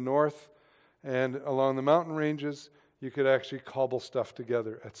 but in the north and along the mountain ranges, you could actually cobble stuff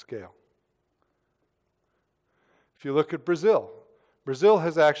together at scale. If you look at Brazil, Brazil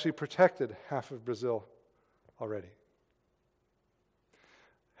has actually protected half of Brazil already.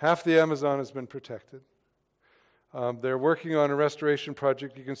 Half the Amazon has been protected. They're working on a restoration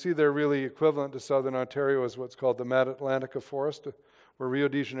project. You can see they're really equivalent to southern Ontario as what's called the Mata Atlântica Forest, where Rio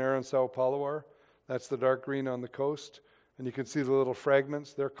de Janeiro and Sao Paulo are. That's the dark green on the coast. And you can see the little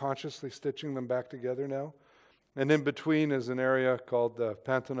fragments. They're consciously stitching them back together now. And in between is an area called the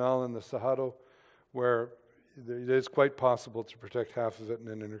Pantanal and the Cerrado, where it is quite possible to protect half of it in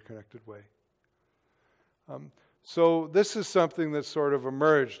an interconnected way. So this is something that sort of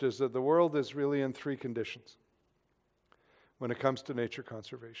emerged, is that the world is really in three conditions when it comes to nature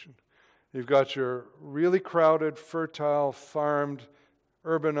conservation. You've got your really crowded, fertile, farmed,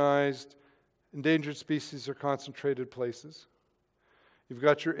 urbanized, endangered species or concentrated places. You've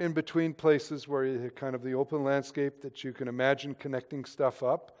got your in-between places where you have kind of the open landscape that you can imagine connecting stuff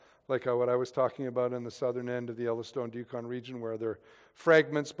up, like what I was talking about in the southern end of the Yellowstone Yukon region, where they're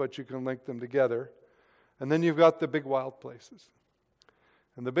fragments, but you can link them together. And then you've got the big wild places.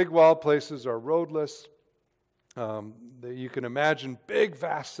 And the big wild places are roadless. You can imagine big,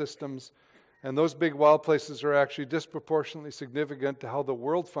 vast systems. And those big wild places are actually disproportionately significant to how the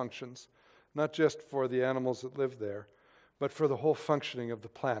world functions, not just for the animals that live there, but for the whole functioning of the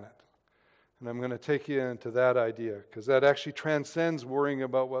planet. And I'm going to take you into that idea, because that actually transcends worrying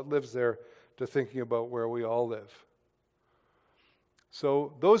about what lives there to thinking about where we all live.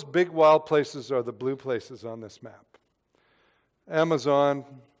 So those big wild places are the blue places on this map. Amazon,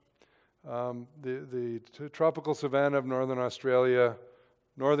 the tropical savanna of northern Australia,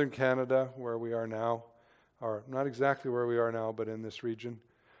 northern Canada, where we are now, or not exactly where we are now, but in this region.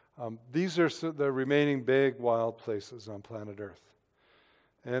 These are the remaining big wild places on planet Earth.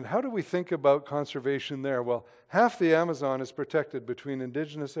 And how do we think about conservation there? Well, half the Amazon is protected between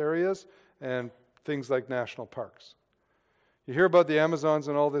indigenous areas and things like national parks. You hear about the Amazons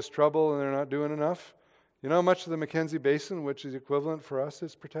and all this trouble and they're not doing enough. You know how much of the Mackenzie Basin, which is equivalent for us,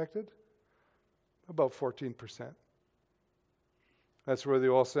 is protected? About 14%. That's where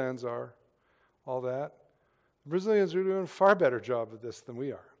the oil sands are, all that. The Brazilians are doing a far better job of this than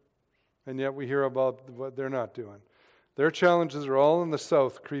we are. And yet we hear about what they're not doing. Their challenges are all in the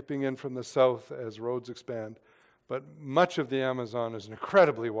south, creeping in from the south as roads expand. But much of the Amazon is in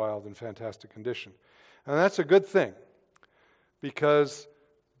incredibly wild and fantastic condition. And that's a good thing, because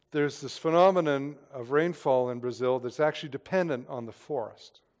there's this phenomenon of rainfall in Brazil that's actually dependent on the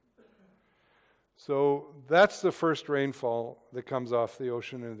forest. So that's the first rainfall that comes off the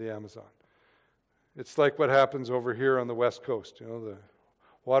ocean into the Amazon. It's like what happens over here on the west coast. You know, the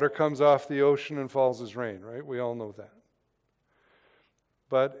water comes off the ocean and falls as rain, right? We all know that.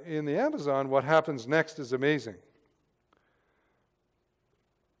 But in the Amazon, what happens next is amazing.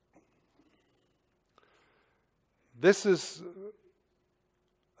 This is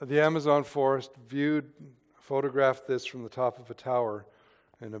the Amazon forest viewed, photographed this from the top of a tower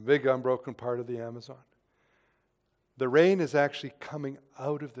in a big unbroken part of the Amazon. The rain is actually coming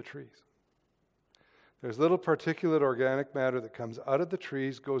out of the trees. There's little particulate organic matter that comes out of the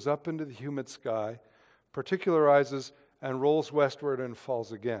trees, goes up into the humid sky, particularizes, and rolls westward and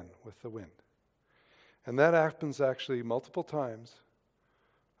falls again with the wind. And that happens actually multiple times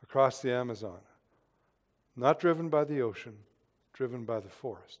across the Amazon. Not driven by the ocean, driven by the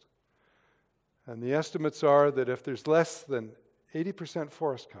forest. And the estimates are that if there's less than 80%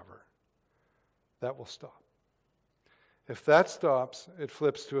 forest cover, that will stop. If that stops, it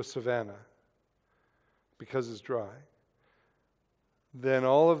flips to a savanna because it's dry. Then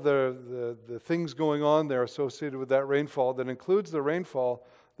all of the things going on there associated with that rainfall, that includes the rainfall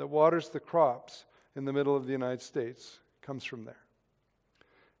that waters the crops in the middle of the United States, comes from there.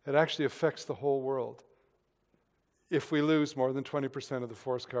 It actually affects the whole world if we lose more than 20% of the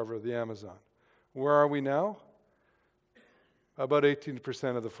forest cover of the Amazon. Where are we now? About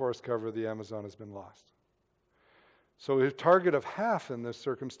 18% of the forest cover of the Amazon has been lost. So a target of half in this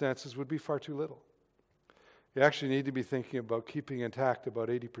circumstances would be far too little. You actually need to be thinking about keeping intact about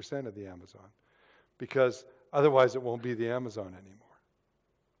 80% of the Amazon, because otherwise it won't be the Amazon anymore.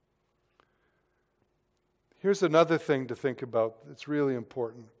 Here's another thing to think about that's really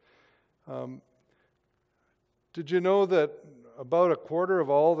important. Did you know that about a quarter of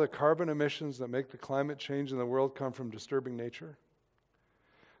all the carbon emissions that make the climate change in the world come from disturbing nature?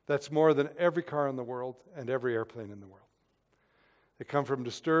 That's more than every car in the world and every airplane in the world. They come from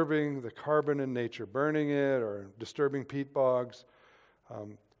disturbing the carbon in nature, burning it or disturbing peat bogs.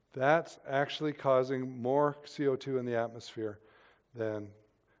 That's actually causing more CO2 in the atmosphere than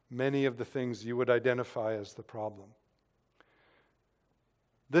many of the things you would identify as the problem.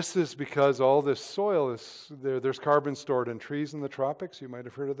 This is because all this soil there's carbon stored in trees in the tropics. You might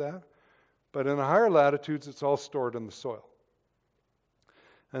have heard of that. But in the higher latitudes, it's all stored in the soil.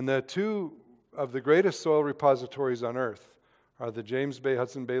 And the two of the greatest soil repositories on Earth are the James Bay,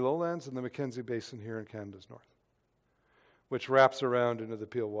 Hudson Bay lowlands and the Mackenzie Basin here in Canada's north, which wraps around into the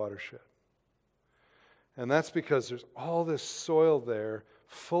Peel watershed. And that's because there's all this soil there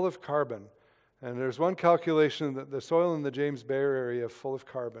full of carbon. And there's one calculation that the soil in the James Bay area full of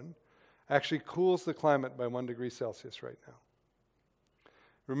carbon actually cools the climate by 1 degree Celsius right now.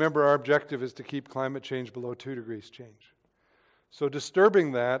 Remember, our objective is to keep climate change below 2 degrees change. So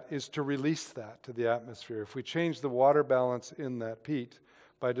disturbing that is to release that to the atmosphere. If we change the water balance in that peat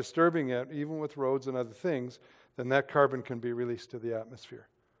by disturbing it, even with roads and other things, then that carbon can be released to the atmosphere.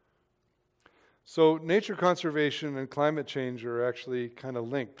 So nature conservation and climate change are actually kind of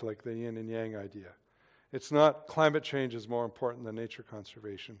linked, like the yin and yang idea. It's not climate change is more important than nature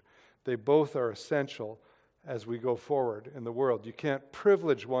conservation. They both are essential as we go forward in the world. You can't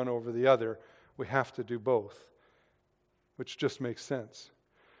privilege one over the other. We have to do both, which just makes sense.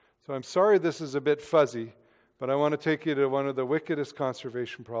 So I'm sorry this is a bit fuzzy, but I want to take you to one of the wickedest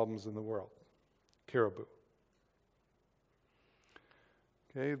conservation problems in the world, caribou.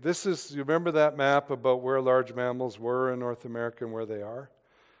 Okay, you remember that map about where large mammals were in North America and where they are?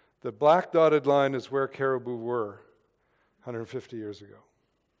 The black dotted line is where caribou were 150 years ago.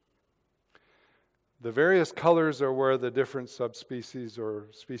 The various colors are where the different subspecies or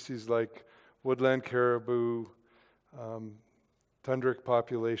species like woodland caribou, tundric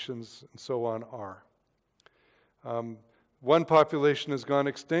populations, and so on are. One population has gone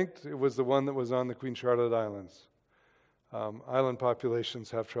extinct. It was the one that was on the Queen Charlotte Islands. Island populations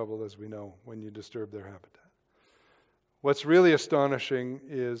have trouble, as we know, when you disturb their habitat. What's really astonishing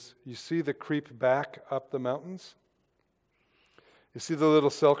is you see the creep back up the mountains. You see the little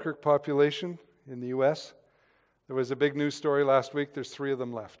Selkirk population in the U.S. There was a big news story last week. There's 3 of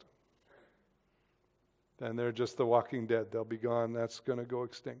them left. And they're just the walking dead. They'll be gone. That's going to go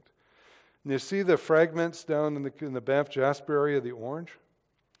extinct. And you see the fragments down in the Banff-Jasper area, the orange.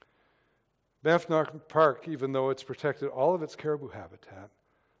 Banff National Park, even though it's protected all of its caribou habitat,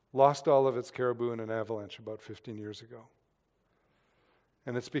 lost all of its caribou in an avalanche about 15 years ago.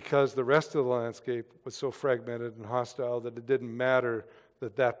 And it's because the rest of the landscape was so fragmented and hostile that it didn't matter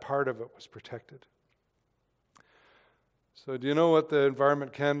that that part of it was protected. So do you know what the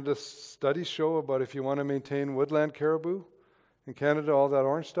Environment Canada studies show about if you want to maintain woodland caribou in Canada, all that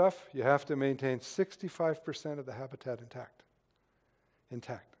orange stuff, you have to maintain 65% of the habitat intact.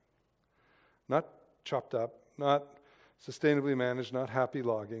 Intact. Not chopped up, not sustainably managed, not happy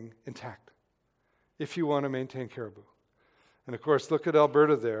logging, intact, if you want to maintain caribou. And of course, look at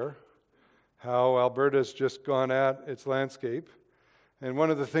Alberta there, how Alberta's just gone at its landscape. And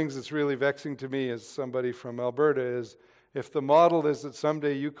one of the things that's really vexing to me as somebody from Alberta is if the model is that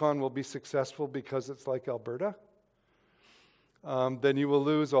someday Yukon will be successful because it's like Alberta, then you will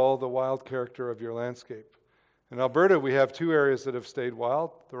lose all the wild character of your landscape. In Alberta, we have 2 areas that have stayed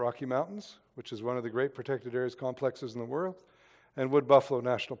wild, the Rocky Mountains, which is one of the great protected areas complexes in the world, and Wood Buffalo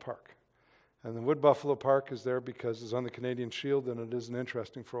National Park. And the Wood Buffalo Park is there because it's on the Canadian Shield and it isn't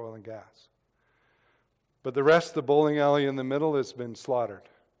interesting for oil and gas. But the rest, the bowling alley in the middle, has been slaughtered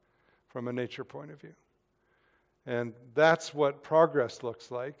from a nature point of view. And that's what progress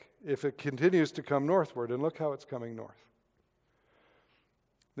looks like if it continues to come northward, and look how it's coming north.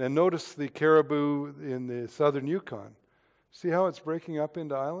 Then notice the caribou in the southern Yukon. See how it's breaking up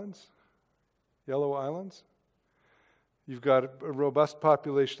into islands? Yellow islands? You've got a robust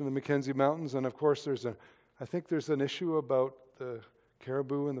population in the Mackenzie Mountains, and of course I think there's an issue about the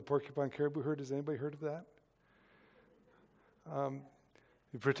caribou and the porcupine caribou herd. Has anybody heard of that?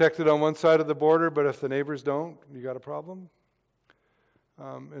 You're protected on one side of the border, but if the neighbors don't, you got a problem.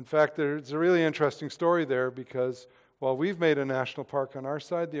 In fact, there's a really interesting story there because while we've made a national park on our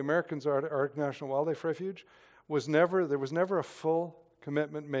side, the Americans' Arctic National Wildlife Refuge there was never a full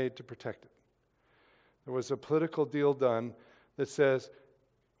commitment made to protect it. There was a political deal done that says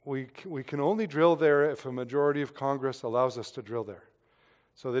we can only drill there if a majority of Congress allows us to drill there.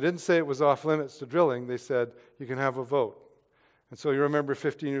 So they didn't say it was off limits to drilling. They said you can have a vote. And so you remember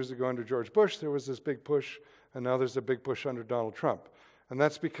 15 years ago under George Bush, there was this big push, and now there's a big push under Donald Trump. And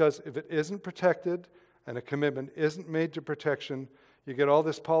that's because if it isn't protected and a commitment isn't made to protection, you get all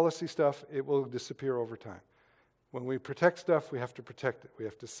this policy stuff, it will disappear over time. When we protect stuff, we have to protect it. We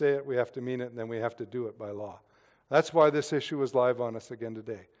have to say it, we have to mean it, and then we have to do it by law. That's why this issue is live on us again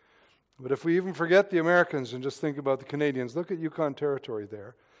today. But if we even forget the Americans and just think about the Canadians, look at Yukon Territory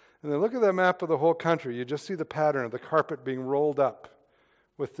there. And then look at that map of the whole country. You just see the pattern of the carpet being rolled up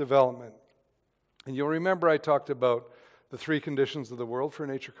with development. And you'll remember I talked about the 3 conditions of the world for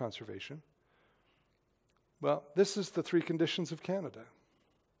nature conservation. Well, this is the 3 conditions of Canada.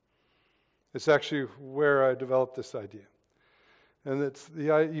 It's actually where I developed this idea. And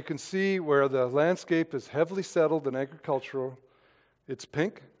you can see where the landscape is heavily settled and agricultural. It's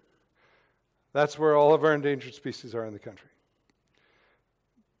pink. That's where all of our endangered species are in the country.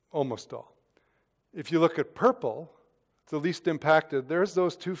 Almost all. If you look at purple, the least impacted, there's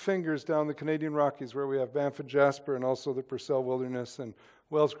those 2 fingers down the Canadian Rockies where we have Banff and Jasper and also the Purcell Wilderness and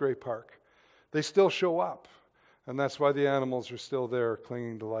Wells Gray Park. They still show up, and that's why the animals are still there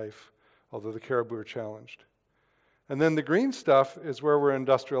clinging to life, although the caribou are challenged. And then the green stuff is where we're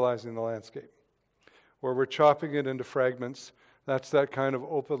industrializing the landscape, where we're chopping it into fragments. That's that kind of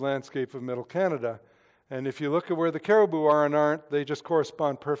open landscape of middle Canada. And if you look at where the caribou are and aren't, they just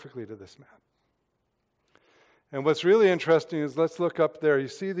correspond perfectly to this map. And what's really interesting is, let's look up there. You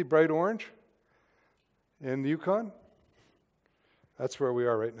see the bright orange in the Yukon? That's where we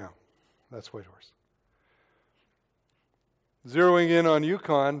are right now. That's Whitehorse. Zeroing in on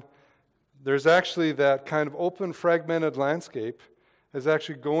Yukon, there's actually that kind of open, fragmented landscape is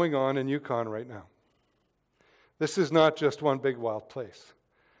actually going on in Yukon right now. This is not just one big wild place.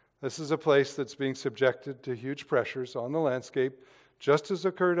 This is a place that's being subjected to huge pressures on the landscape, just as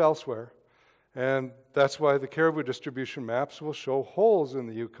occurred elsewhere. And that's why the caribou distribution maps will show holes in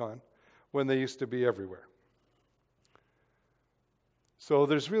the Yukon when they used to be everywhere. So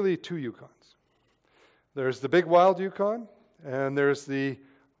there's really 2 Yukons. There's the big wild Yukon, and there's the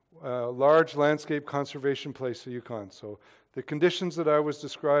large landscape conservation place of Yukon. So the conditions that I was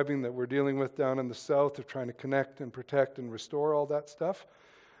describing that we're dealing with down in the south of trying to connect and protect and restore all that stuff,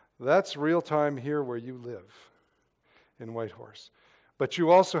 that's real time here where you live in Whitehorse. But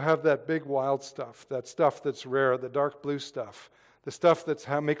you also have that big wild stuff, that stuff that's rare, the dark blue stuff, the stuff that's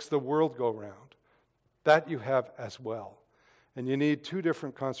how makes the world go round. That you have as well. And you need 2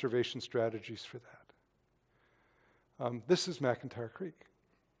 different conservation strategies for that. This is McIntyre Creek,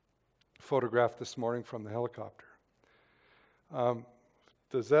 photographed this morning from the helicopter.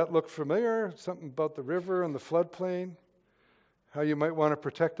 Does that look familiar? Something about the river and the floodplain? How you might want to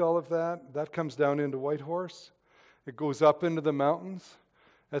protect all of that? That comes down into Whitehorse. It goes up into the mountains.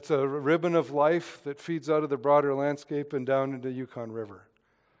 That's a ribbon of life that feeds out of the broader landscape and down into Yukon River.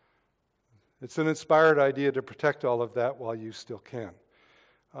 It's an inspired idea to protect all of that while you still can.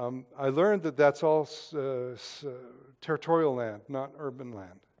 I learned that that's all territorial land, not urban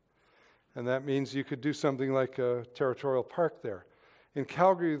land. And that means you could do something like a territorial park there. In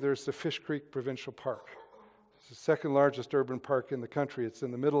Calgary, there's the Fish Creek Provincial Park. It's the 2nd largest urban park in the country. It's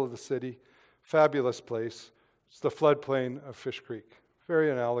in the middle of the city. Fabulous place. It's the floodplain of Fish Creek.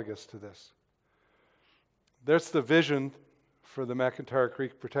 Very analogous to this. There's the vision for the McIntyre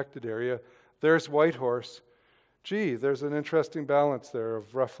Creek protected area. There's Whitehorse. Gee, there's an interesting balance there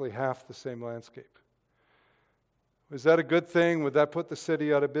of roughly half the same landscape. Is that a good thing? Would that put the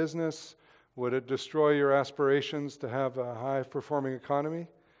city out of business? Would it destroy your aspirations to have a high-performing economy?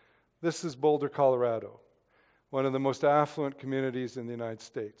 This is Boulder, Colorado, one of the most affluent communities in the United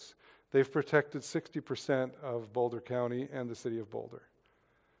States. They've protected 60% of Boulder County and the city of Boulder.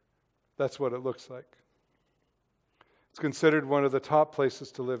 That's what it looks like. It's considered one of the top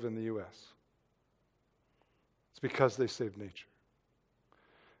places to live in the U.S. It's because they saved nature.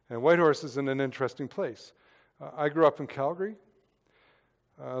 And Whitehorse is in an interesting place. I grew up in Calgary.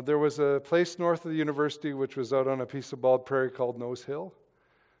 There was a place north of the university which was out on a piece of bald prairie called Nose Hill.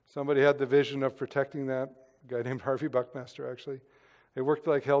 Somebody had the vision of protecting that, a guy named Harvey Buckmaster, actually. They worked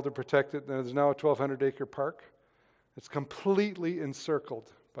like hell to protect it, and there's now a 1,200-acre park. It's completely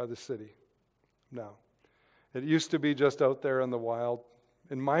encircled by the city now. It used to be just out there in the wild,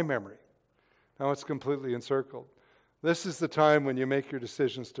 in my memory. Now it's completely encircled. This is the time when you make your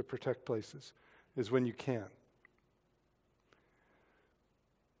decisions to protect places, is when you can.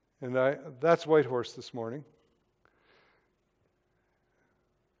 And that's Whitehorse this morning.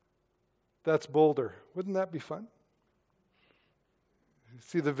 That's Boulder. Wouldn't that be fun?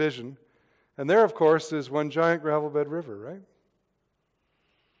 See the vision. And there, of course, is one giant gravel bed river, right?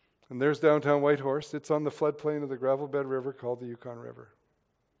 And there's downtown Whitehorse. It's on the floodplain of the gravel bed river called the Yukon River.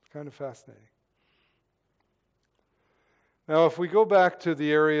 It's kind of fascinating. Now, if we go back to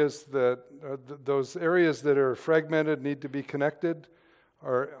the areas that, those areas that are fragmented need to be connected,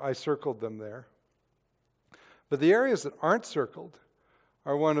 or I circled them there. But the areas that aren't circled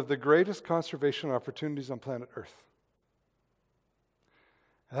are one of the greatest conservation opportunities on planet Earth.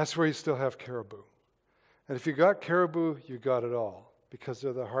 And that's where you still have caribou. And if you got caribou, you got it all, because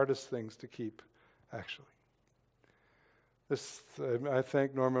they're the hardest things to keep, actually. I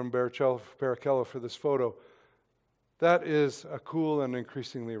thank Norman Barrichello for this photo. That is a cool and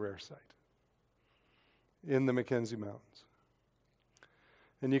increasingly rare site in the Mackenzie Mountains.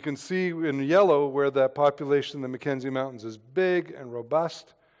 And you can see in yellow where that population in the Mackenzie Mountains is big and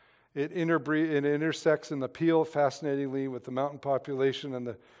robust. It intersects in the Peel, fascinatingly, with the mountain population, and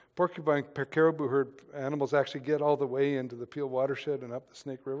the porcupine caribou herd animals actually get all the way into the Peel watershed and up the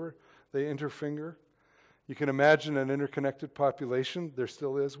Snake River. They interfinger. You can imagine an interconnected population. There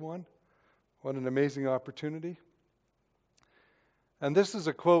still is one. What an amazing opportunity. And this is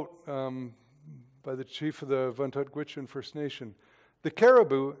a quote by the chief of the Vuntut Gwitchin First Nation. "The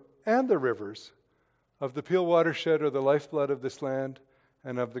caribou and the rivers of the Peel watershed are the lifeblood of this land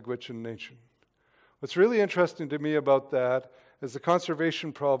and of the Gwitchin Nation." What's really interesting to me about that is the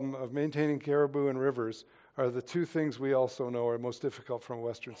conservation problem of maintaining caribou and rivers are the two things we also know are most difficult from a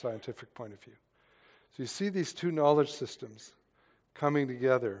Western scientific point of view. So you see these two knowledge systems coming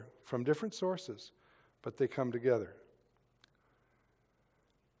together from different sources, but they come together.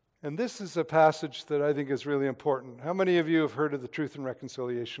 And this is a passage that I think is really important. How many of you have heard of the Truth and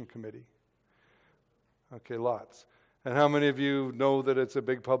Reconciliation Committee? Okay, lots. And how many of you know that it's a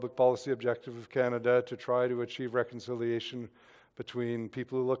big public policy objective of Canada to try to achieve reconciliation between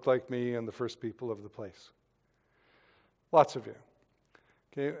people who look like me and the first people of the place? Lots of you.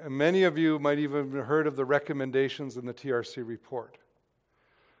 Okay, and many of you might even have heard of the recommendations in the TRC report.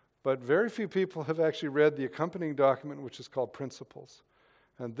 But very few people have actually read the accompanying document, which is called Principles.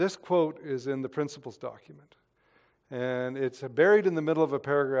 And this quote is in the Principles document. And it's buried in the middle of a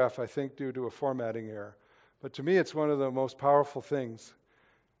paragraph, I think, due to a formatting error. But to me, it's one of the most powerful things.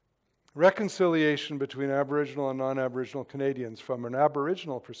 Reconciliation between Aboriginal and non-Aboriginal Canadians from an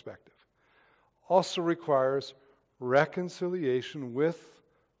Aboriginal perspective also requires reconciliation with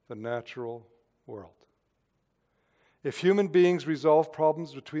the natural world. If human beings resolve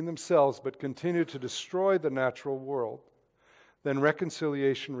problems between themselves but continue to destroy the natural world, then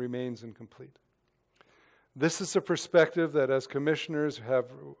reconciliation remains incomplete. This is a perspective that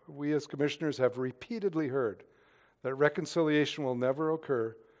we as commissioners have repeatedly heard, that reconciliation will never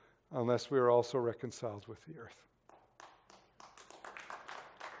occur unless we are also reconciled with the earth.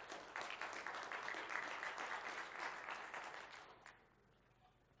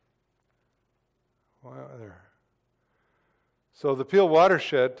 Wow, there. So the Peel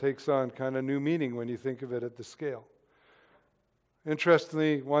watershed takes on kind of new meaning when you think of it at the scale.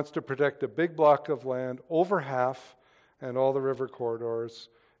 Interestingly, wants to protect a big block of land, over half, and all the river corridors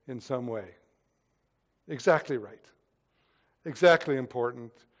in some way. Exactly right. Exactly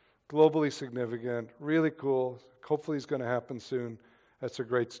important. Globally significant. Really cool. Hopefully it's going to happen soon. That's a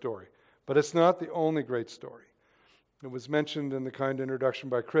great story. But it's not the only great story. It was mentioned in the kind introduction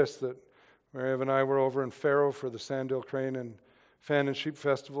by Chris that Mary Eve and I were over in Faro for the Sandhill Crane and Fan and Sheep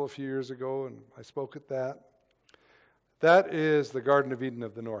Festival a few years ago, and I spoke at that. That is the Garden of Eden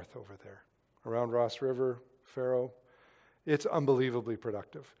of the North over there, around Ross River, Faro. It's unbelievably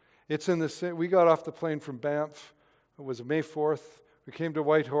productive. It's in the we got off the plane from Banff. It was May 4th. We came to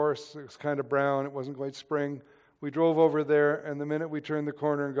Whitehorse. It was kind of brown. It wasn't quite spring. We drove over there, and the minute we turned the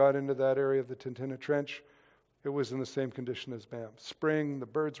corner and got into that area of the Tintinna Trench, it was in the same condition as Banff. Spring, the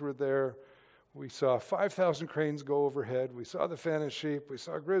birds were there. We saw 5,000 cranes go overhead. We saw the fan and sheep. We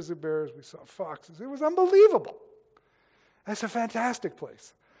saw grizzly bears. We saw foxes. It was unbelievable. That's a fantastic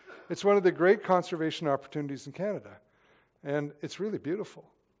place. It's one of the great conservation opportunities in Canada, and it's really beautiful.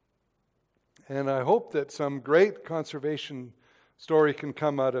 And I hope that some great conservation story can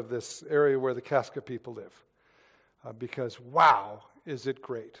come out of this area where the Kaska people live, because wow, is it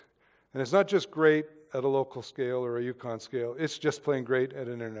great. And it's not just great at a local scale or a Yukon scale, it's just plain great at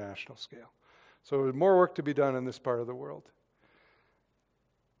an international scale. So there's more work to be done in this part of the world.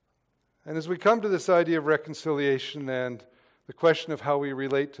 And as we come to this idea of reconciliation and the question of how we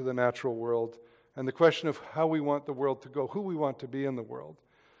relate to the natural world and the question of how we want the world to go, who we want to be in the world,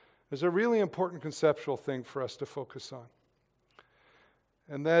 there's a really important conceptual thing for us to focus on.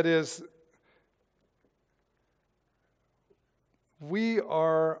 And that is, we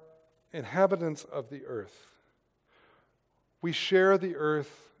are inhabitants of the earth. We share the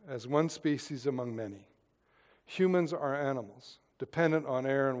earth as one species among many. Humans are animals, dependent on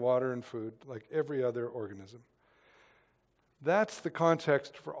air and water and food, like every other organism. That's the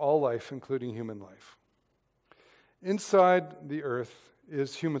context for all life, including human life. Inside the earth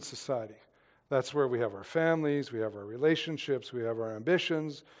is human society. That's where we have our families, we have our relationships, we have our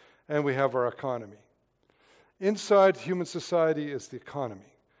ambitions, and we have our economy. Inside human society is the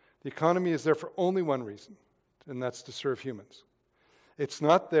economy. The economy is there for only one reason, and that's to serve humans. It's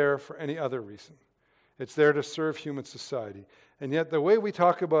not there for any other reason. It's there to serve human society. And yet the way we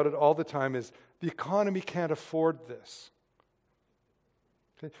talk about it all the time is the economy can't afford this.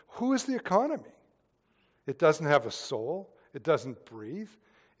 Okay? Who is the economy? It doesn't have a soul. It doesn't breathe.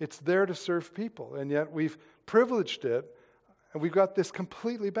 It's there to serve people. And yet we've privileged it, and we've got this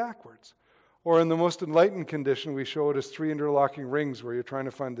completely backwards. Or in the most enlightened condition, we show it as three interlocking rings where you're trying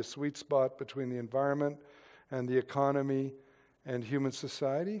to find the sweet spot between the environment and the economy and human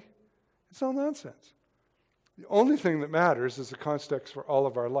society. It's all nonsense. The only thing that matters is the context for all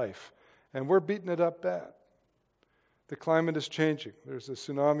of our life. And we're beating it up bad. The climate is changing. There's a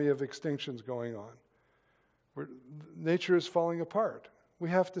tsunami of extinctions going on. Nature is falling apart. We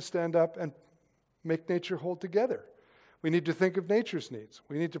have to stand up and make nature hold together. We need to think of nature's needs.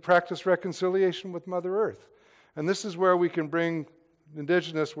 We need to practice reconciliation with Mother Earth. And this is where we can bring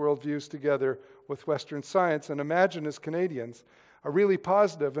indigenous worldviews together with Western science and imagine as Canadians a really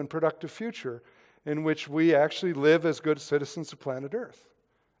positive and productive future in which we actually live as good citizens of planet Earth.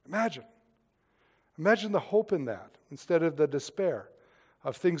 Imagine. Imagine the hope in that instead of the despair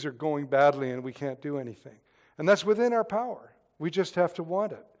of things are going badly and we can't do anything. And that's within our power. We just have to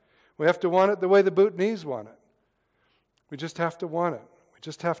want it. We have to want it the way the Bhutanese want it. We just have to want it. We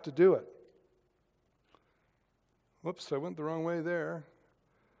just have to do it. Whoops, I went the wrong way there.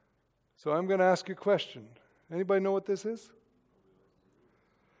 So I'm going to ask you a question. Anybody know what this is?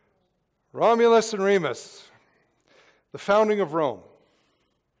 Romulus and Remus, the founding of Rome.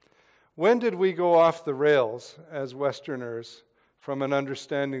 When did we go off the rails as Westerners from an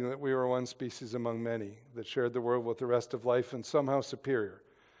understanding that we were one species among many that shared the world with the rest of life and somehow superior?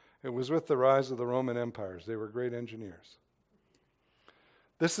 It was with the rise of the Roman empires. They were great engineers.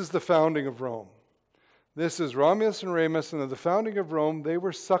 This is the founding of Rome. This is Romulus and Remus, and at the founding of Rome, they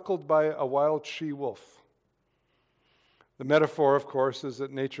were suckled by a wild she-wolf. The metaphor, of course, is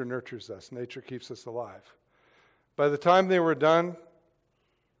that nature nurtures us. Nature keeps us alive. By the time they were done,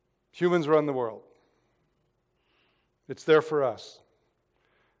 humans run the world. It's there for us.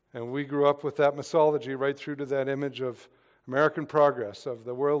 And we grew up with that mythology right through to that image of American progress, of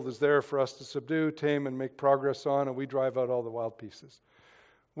the world is there for us to subdue, tame, and make progress on, and we drive out all the wild pieces.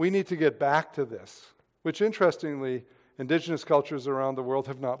 We need to get back to this, which interestingly, indigenous cultures around the world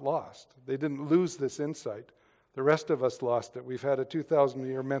have not lost. They didn't lose this insight. The rest of us lost it. We've had a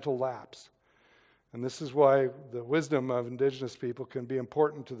 2,000-year mental lapse. And this is why the wisdom of indigenous people can be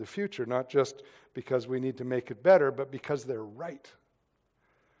important to the future, not just because we need to make it better, but because they're right.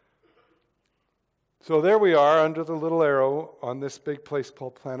 So there we are under the little arrow on this big place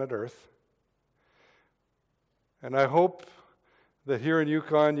called planet Earth. And I hope that here in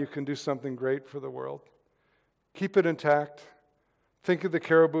Yukon you can do something great for the world. Keep it intact. Think of the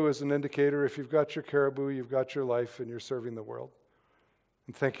caribou as an indicator. If you've got your caribou, you've got your life, and you're serving the world.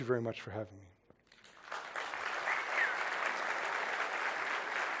 And thank you very much for having me.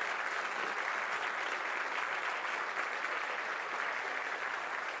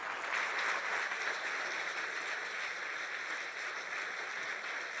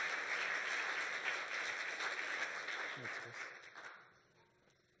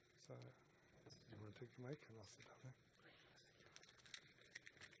 You want to take the mic and I'll sit down there?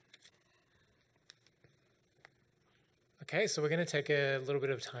 Okay, so we're going to take a little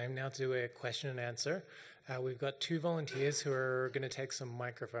bit of time now to do a question and answer. We've got two volunteers who are going to take some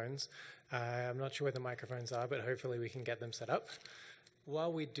microphones. I'm not sure where the microphones are, but hopefully we can get them set up.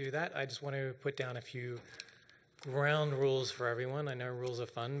 While we do that, I just want to put down a few ground rules for everyone. I know rules are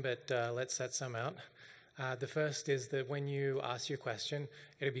fun, but let's set some out. The first is that when you ask your question,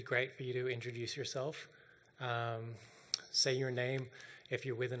 it'd be great for you to introduce yourself. Say your name if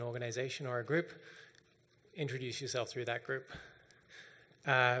you're with an organization or a group. Introduce yourself through that group.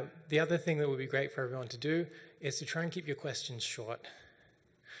 The other thing that would be great for everyone to do is to try and keep your questions short.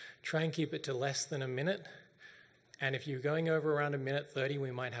 Try and keep it to less than a minute. And if you're going over around 1:30,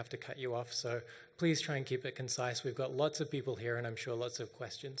 we might have to cut you off. So please try and keep it concise. We've got lots of people here and I'm sure lots of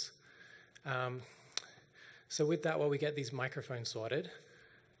questions. So with that, while we get these microphones sorted,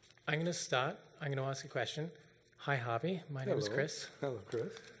 I'm going to start. I'm going to ask a question. Hi, Harvey. My name is Chris. Hello,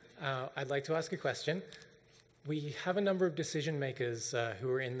 Chris. I'd like to ask a question. We have a number of decision makers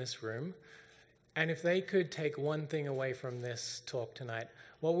who are in this room, and if they could take one thing away from this talk tonight,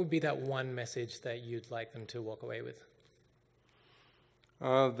 what would be that one message that you'd like them to walk away with?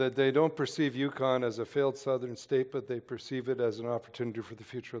 That they don't perceive Yukon as a failed southern state, but they perceive it as an opportunity for the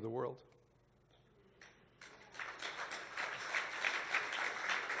future of the world.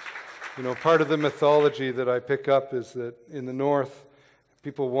 You know, part of the mythology that I pick up is that in the North,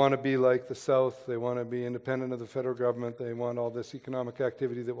 people want to be like the South. They want to be independent of the federal government. They want all this economic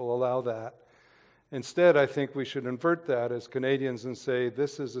activity that will allow that. Instead, I think we should invert that as Canadians and say,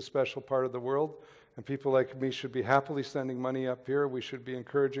 this is a special part of the world, and people like me should be happily sending money up here. We should be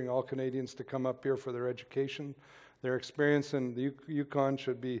encouraging all Canadians to come up here for their education. Their experience in the Yukon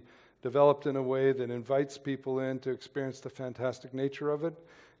should be developed in a way that invites people in to experience the fantastic nature of it.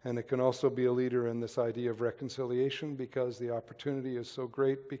 And it can also be a leader in this idea of reconciliation, because the opportunity is so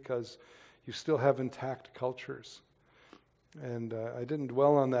great, because you still have intact cultures. And I didn't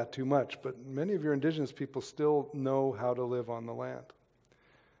dwell on that too much, but many of your Indigenous people still know how to live on the land.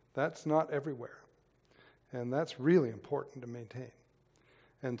 That's not everywhere. And that's really important to maintain.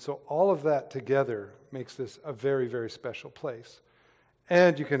 And so all of that together makes this a very, very special place.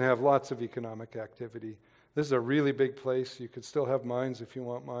 And you can have lots of economic activity. This is a really big place. You could still have mines if you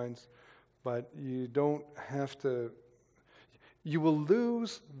want mines, but you don't have to. You will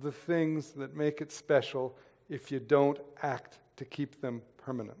lose the things that make it special if you don't act to keep them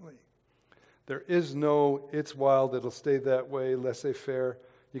permanently. There is no, it's wild, it'll stay that way, laissez-faire.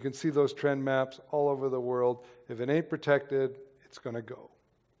 You can see those trend maps all over the world. If it ain't protected, it's going to go.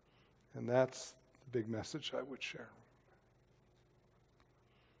 And that's the big message I would share.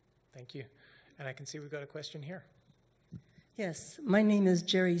 Thank you. And I can see we've got a question here. Yes, my name is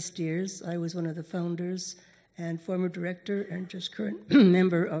Jerry Steers. I was one of the founders and former director and just current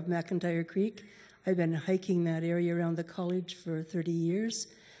member of McIntyre Creek. I've been hiking that area around the college for 30 years.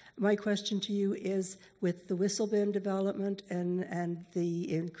 My question to you is, with the Whistle Bend development and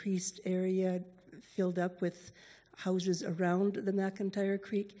the increased area filled up with houses around the McIntyre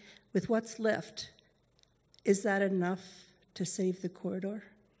Creek, with what's left, is that enough to save the corridor?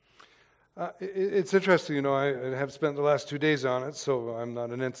 It's interesting, you know, I have spent the last 2 days on it, so I'm not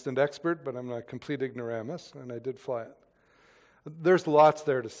an instant expert, but I'm not a complete ignoramus, and I did fly it. There's lots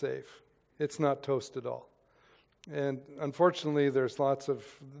there to save. It's not toast at all. And unfortunately, there's lots of,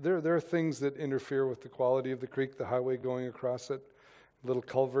 there are things that interfere with the quality of the creek, the highway going across it, little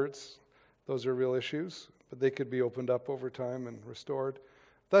culverts. Those are real issues, but they could be opened up over time and restored.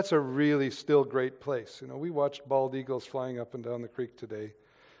 That's a really still great place. You know, we watched bald eagles flying up and down the creek today.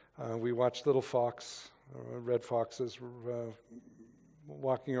 We watched little red foxes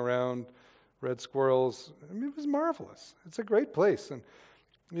walking around, red squirrels. I mean, it was marvelous. It's a great place. And,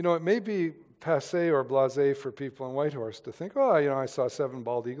 you know, it may be passé or blasé for people in Whitehorse to think, oh, you know, I saw 7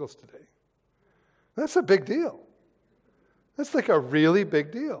 bald eagles today. That's a big deal. That's like a really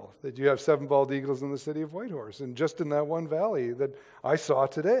big deal that you have 7 bald eagles in the city of Whitehorse, and just in that one valley that I saw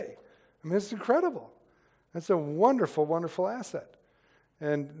today. I mean, it's incredible. That's a wonderful, wonderful asset.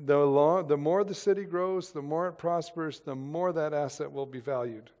 And the more the city grows, the more it prospers, the more that asset will be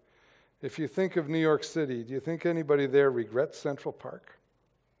valued. If you think of New York City, do you think anybody there regrets Central Park?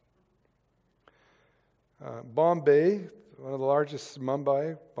 Bombay, one of the largest,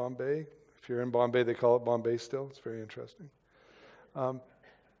 Bombay. If you're in Bombay, they call it Bombay still. It's very interesting.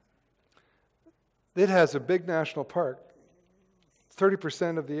 It has a big national park.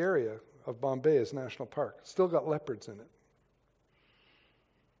 30% of the area of Bombay is national park. Still got leopards in it.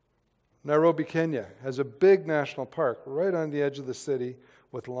 Nairobi, Kenya has a big national park right on the edge of the city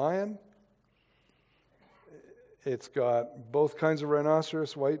with lion. It's got both kinds of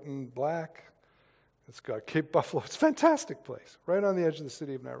rhinoceros, white and black. It's got Cape buffalo. It's a fantastic place, right on the edge of the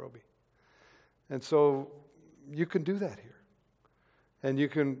city of Nairobi. And so you can do that here. And you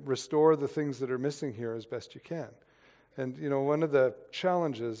can restore the things that are missing here as best you can. And, you know, one of the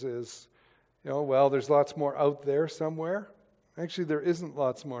challenges is, you know, well, there's lots more out there somewhere. Actually, there isn't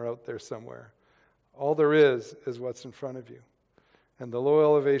lots more out there somewhere. All there is what's in front of you. And the low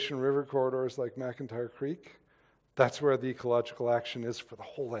elevation river corridors like McIntyre Creek, that's where the ecological action is for the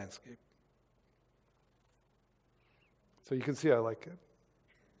whole landscape. So you can see I like it.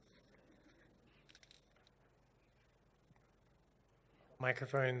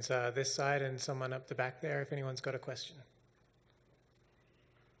 Microphones this side and someone up the back there if anyone's got a question.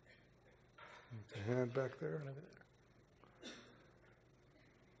 A hand back there. One over there.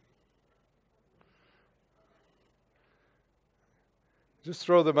 Just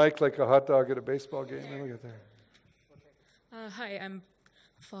throw the mic like a hot dog at a baseball game. Then we'll get there. Hi, I'm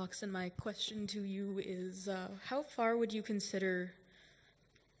Fox, and my question to you is, how far would you consider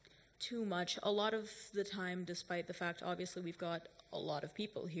too much? A lot of the time, despite the fact, obviously, we've got a lot of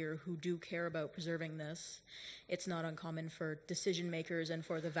people here who do care about preserving this, it's not uncommon for decision makers and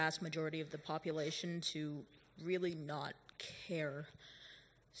for the vast majority of the population to really not care.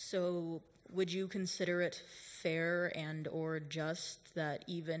 So would you consider it fair and or just that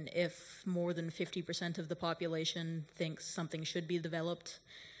even if more than 50% of the population thinks something should be developed,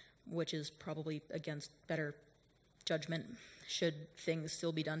 which is probably against better judgment, should things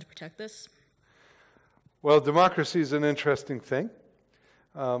still be done to protect this? Well, democracy is an interesting thing.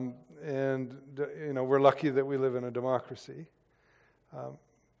 And we're lucky that we live in a democracy.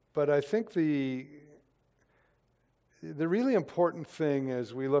 But I think the really important thing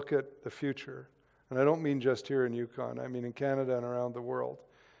as we look at the future, and I don't mean just here in Yukon, I mean in Canada and around the world.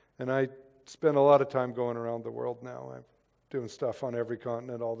 And I spend a lot of time going around the world now. I'm doing stuff on every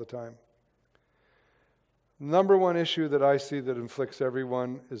continent all the time. Number one issue that I see that inflicts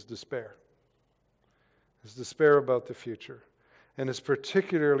everyone is despair. It's despair about the future. And it's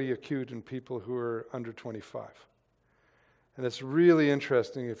particularly acute in people who are under 25. And it's really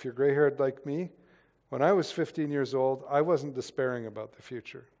interesting, if you're gray-haired like me, when I was 15 years old, I wasn't despairing about the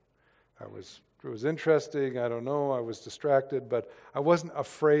future. It was interesting, I don't know, I was distracted, but I wasn't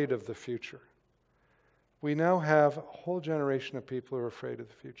afraid of the future. We now have a whole generation of people who are afraid of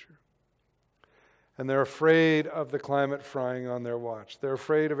the future. And they're afraid of the climate frying on their watch. They're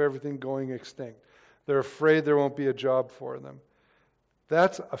afraid of everything going extinct. They're afraid there won't be a job for them.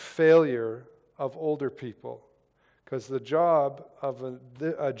 That's a failure of older people, because the job of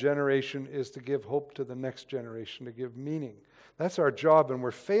a generation is to give hope to the next generation, to give meaning. That's our job, and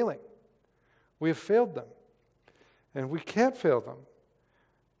we're failing. We have failed them, and we can't fail them.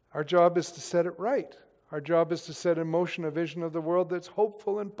 Our job is to set it right. Our job is to set in motion a vision of the world that's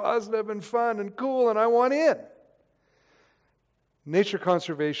hopeful and positive and fun and cool, and I want in. Nature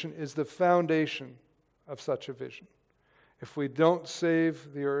conservation is the foundation of such a vision. If we don't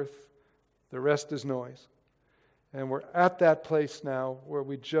save the earth, the rest is noise. And we're at that place now where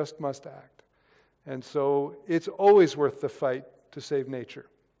we just must act. And so it's always worth the fight to save nature.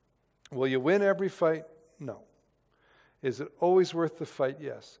 Will you win every fight? No. Is it always worth the fight?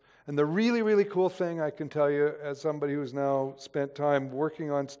 Yes. And the really, really cool thing I can tell you, as somebody who's now spent time working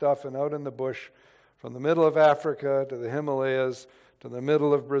on stuff and out in the bush, from the middle of Africa to the Himalayas to the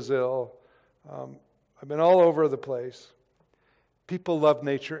middle of Brazil, I've been all over the place. People love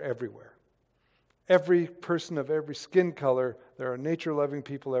nature everywhere. Every person of every skin color, there are nature-loving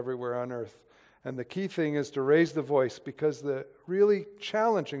people everywhere on earth. And the key thing is to raise the voice, because the really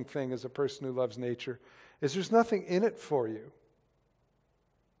challenging thing as a person who loves nature is there's nothing in it for you.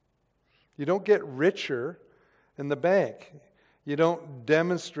 You don't get richer in the bank. You don't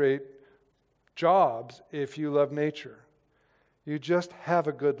demonstrate jobs if you love nature. You just have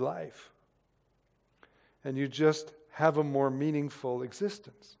a good life. And you just have a more meaningful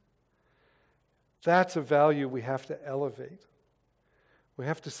existence. That's a value we have to elevate. We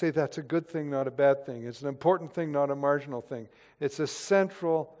have to say that's a good thing, not a bad thing. It's an important thing, not a marginal thing. It's a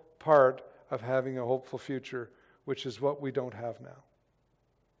central part of having a hopeful future, which is what we don't have now.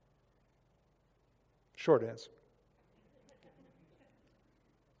 Short answer.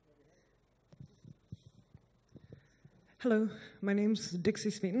 Hello, my name's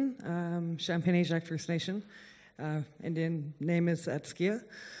Dixie Smeaton, Champagne-Ajac First Nation. Indian name is Atskia.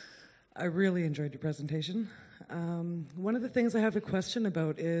 I really enjoyed your presentation. One of the things I have a question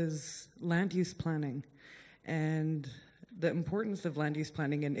about is land use planning and the importance of land use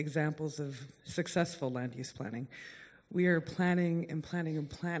planning and examples of successful land use planning. We are planning and planning and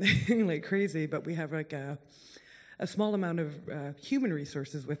planning like crazy, but we have like a small amount of human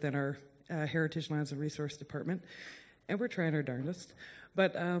resources within our Heritage Lands and Resource Department, and we're trying our darndest.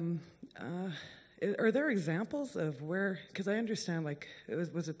 But are there examples of where, because I understand, like,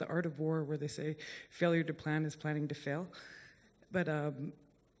 was it The Art of War where they say failure to plan is planning to fail? But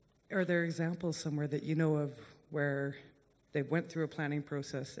are there examples somewhere that you know of where they went through a planning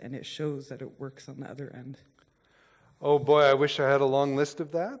process and it shows that it works on the other end? Oh boy, I wish I had a long list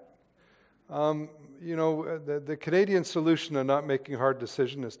of that. The Canadian solution to not making hard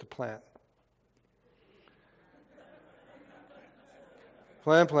decisions is to plan.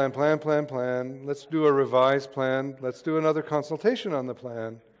 Plan. Let's do a revised plan. Let's do another consultation on the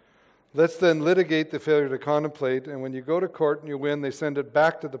plan. Let's then litigate the failure to contemplate, and when you go to court and you win, they send it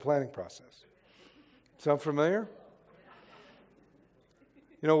back to the planning process. Sound familiar?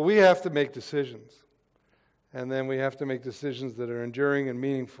 We have to make decisions. And then we have to make decisions that are enduring and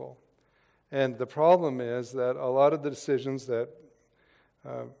meaningful. And the problem is that a lot of the decisions that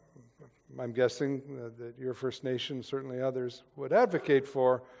I'm guessing that your First Nation, certainly others, would advocate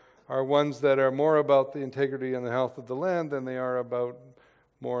for are ones that are more about the integrity and the health of the land than they are about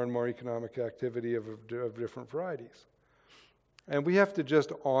more and more economic activity of different varieties. And we have to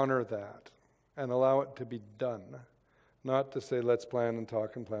just honor that and allow it to be done, not to say let's plan and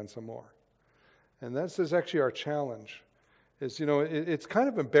talk and plan some more. And this is actually our challenge. It's kind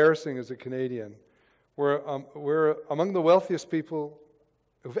of embarrassing as a Canadian. We're among the wealthiest people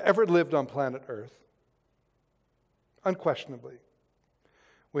who've ever lived on planet Earth, unquestionably.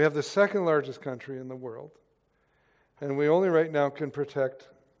 We have the second largest country in the world, and we only right now can protect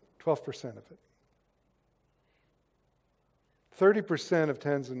 12% of it. 30% of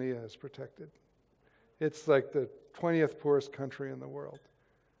Tanzania is protected. It's like the 20th poorest country in the world.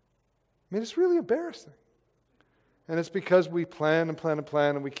 I mean, it's really embarrassing. And it's because we plan and plan and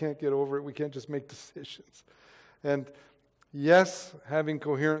plan, and we can't get over it. We can't just make decisions. And yes, having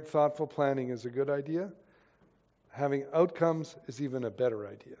coherent, thoughtful planning is a good idea. Having outcomes is even a better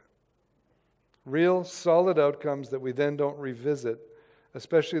idea. Real, solid outcomes that we then don't revisit,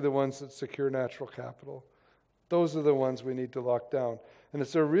 especially the ones that secure natural capital. Those are the ones we need to lock down. And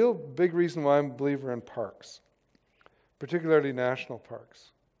it's a real big reason why I'm a believer in parks, particularly national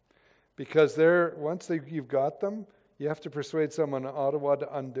parks. Because you've got them, you have to persuade someone in Ottawa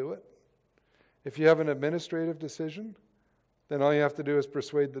to undo it. If you have an administrative decision, then all you have to do is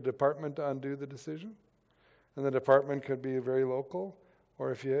persuade the department to undo the decision. And the department could be very local.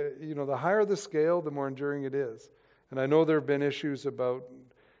 Or if the higher the scale, the more enduring it is. And I know there have been issues about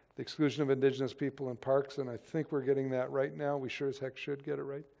the exclusion of Indigenous people in parks, and I think we're getting that right now. We sure as heck should get it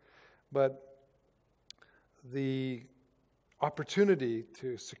right. But the opportunity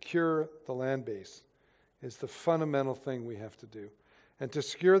to secure the land base is the fundamental thing we have to do. And to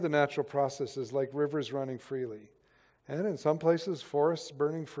secure the natural processes like rivers running freely, and in some places, forests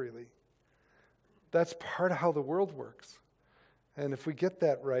burning freely. That's part of how the world works. And if we get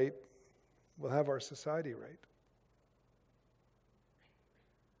that right, we'll have our society right.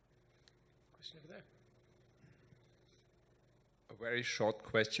 Question over there. A very short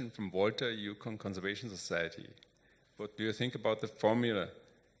question from Walter, Yukon Conservation Society. What do you think about the formula?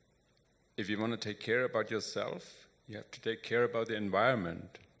 If you want to take care about yourself, you have to take care about the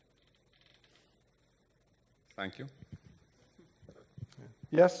environment. Thank you.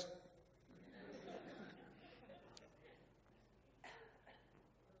 Yes?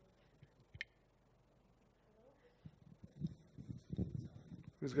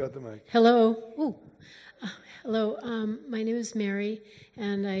 Who's got the mic? Hello. Hello. My name is Mary,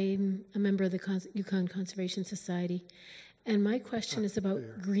 and I'm a member of the Yukon Conservation Society. And my question is about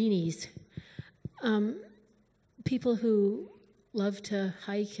greenies. People who love to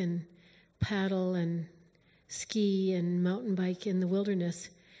hike and paddle and ski and mountain bike in the wilderness.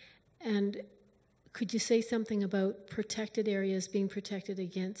 And could you say something about protected areas being protected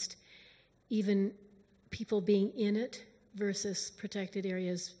against even people being in it versus protected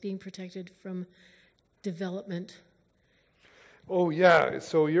areas being protected from development? Oh, yeah.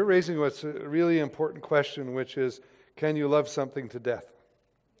 So you're raising what's a really important question, which is, can you love something to death?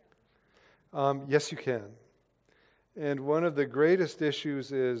 Yes, you can. And one of the greatest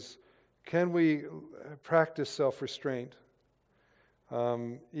issues is, can we practice self-restraint,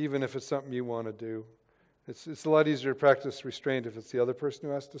 even if it's something you want to do? It's a lot easier to practice restraint if it's the other person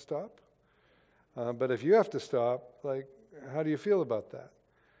who has to stop. But if you have to stop, how do you feel about that?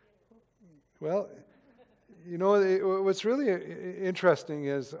 Well, what's really interesting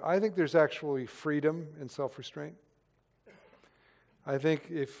is I think there's actually freedom in self-restraint. I think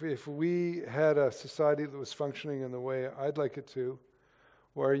if we had a society that was functioning in the way I'd like it to,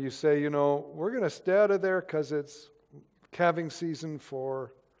 where you say, we're going to stay out of there because it's calving season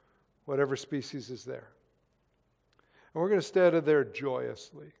for whatever species is there. And we're going to stay out of there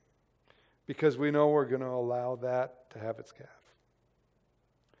joyously because we know we're going to allow that to have its calf.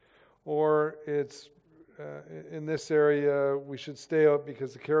 Or it's in this area, we should stay out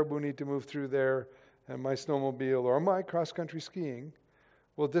because the caribou need to move through there, and my snowmobile or my cross-country skiing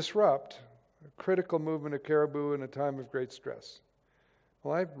will disrupt a critical movement of caribou in a time of great stress.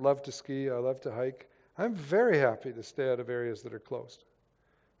 Well, I love to ski, I love to hike. I'm very happy to stay out of areas that are closed.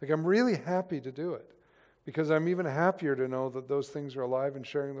 I'm really happy to do it because I'm even happier to know that those things are alive and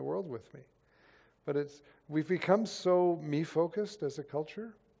sharing the world with me. But we've become so me-focused as a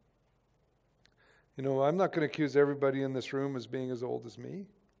culture. I'm not going to accuse everybody in this room as being as old as me.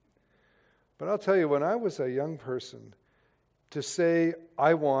 But I'll tell you, when I was a young person, to say,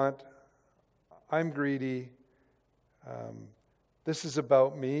 I'm greedy, this is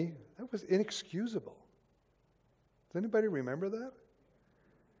about me, that was inexcusable. Does anybody remember that?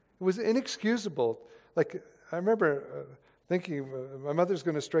 It was inexcusable. I remember thinking, my mother's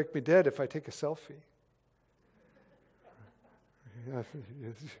going to strike me dead if I take a selfie.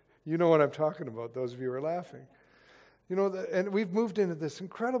 You know what I'm talking about, those of you who are laughing. And we've moved into this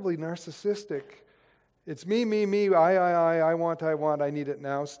incredibly narcissistic, it's me, I want, I need it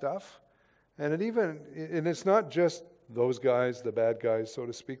now stuff. And it's not just those guys, the bad guys, so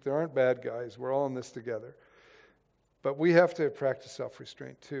to speak. There aren't bad guys. We're all in this together. But we have to practice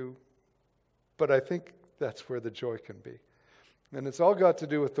self-restraint too. But I think that's where the joy can be. And it's all got to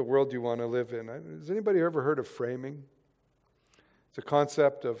do with the world you want to live in. Has anybody ever heard of framing? It's a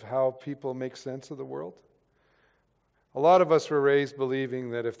concept of how people make sense of the world. A lot of us were raised believing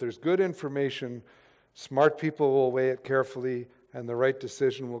that if there's good information, smart people will weigh it carefully and the right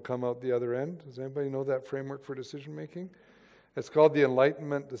decision will come out the other end. Does anybody know that framework for decision making? It's called the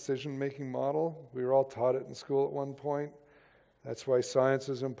Enlightenment decision-making model. We were all taught it in school at one point. That's why science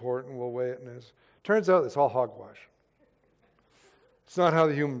is important. We'll weigh it. And turns out it's all hogwash. It's not how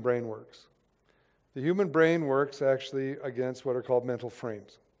the human brain works. The human brain works actually against what are called mental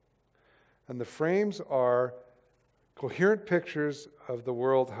frames. And the frames are coherent pictures of the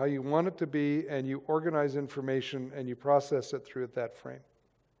world, how you want it to be, and you organize information and you process it through that frame.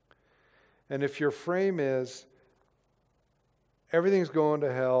 And if your frame is, everything's going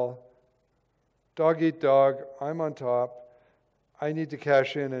to hell, dog eat dog, I'm on top, I need to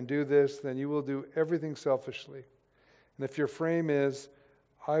cash in and do this, then you will do everything selfishly. And if your frame is,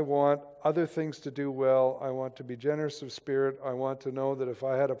 I want other things to do well, I want to be generous of spirit, I want to know that if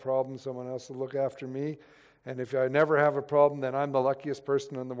I had a problem, someone else will look after me, and if I never have a problem, then I'm the luckiest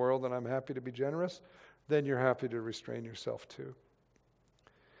person in the world and I'm happy to be generous, then you're happy to restrain yourself too.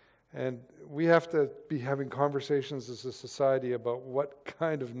 And we have to be having conversations as a society about what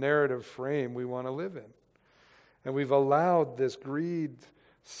kind of narrative frame we want to live in. And we've allowed this greed,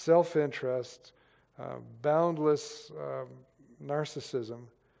 self-interest, boundless narcissism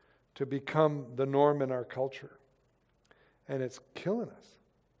to become the norm in our culture. And it's killing us.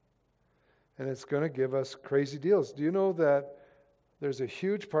 And it's going to give us crazy deals. Do you know that there's a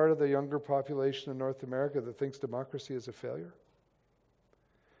huge part of the younger population in North America that thinks democracy is a failure?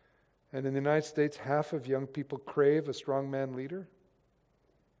 And in the United States, half of young people crave a strongman leader?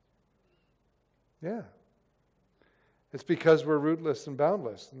 Yeah. It's because we're rootless and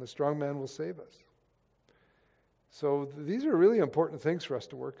boundless, and the strongman will save us. So these are really important things for us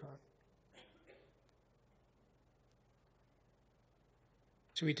to work on.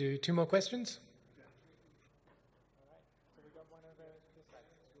 Should we do 2 more questions?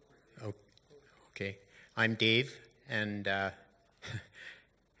 Okay. I'm Dave, and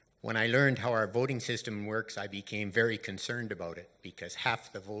when I learned how our voting system works, I became very concerned about it because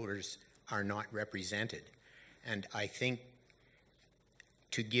half the voters are not represented. And I think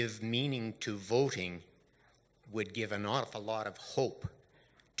to give meaning to voting would give an awful lot of hope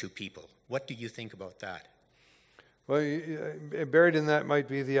to people. What do you think about that? Well, buried in that might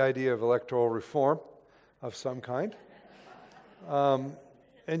be the idea of electoral reform of some kind.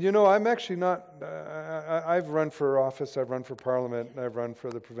 And you know, I'm actually not, I've run for office, I've run for parliament, and I've run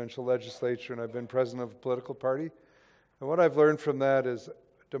for the provincial legislature, and I've been president of a political party. And what I've learned from that is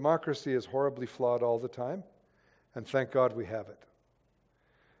democracy is horribly flawed all the time, and thank God we have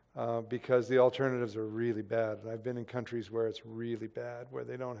it. Because the alternatives are really bad. And I've been in countries where it's really bad, where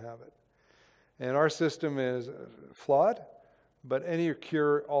they don't have it. And our system is flawed, but any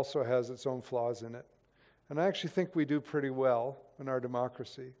cure also has its own flaws in it. And I actually think we do pretty well in our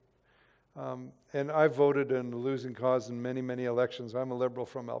democracy. And I've voted in the losing cause in many, many elections. I'm a Liberal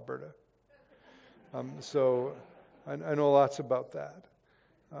from Alberta. So I know lots about that.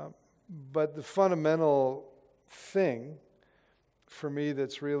 But the fundamental thing for me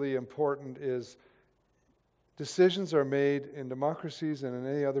that's really important is decisions are made in democracies and in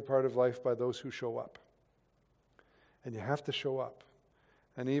any other part of life by those who show up. And you have to show up.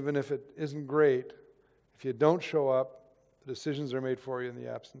 And even if it isn't great, if you don't show up, the decisions are made for you in the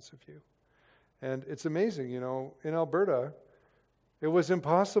absence of you. And it's amazing, you know, in Alberta, it was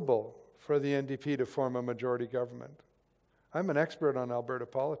impossible for the NDP to form a majority government. I'm an expert on Alberta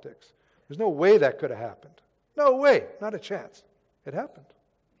politics. There's no way that could have happened. No way, not a chance. It happened.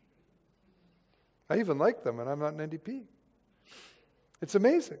 I even like them, and I'm not an NDP. It's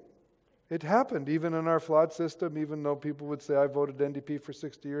amazing. It happened, even in our flawed system, even though people would say I voted NDP for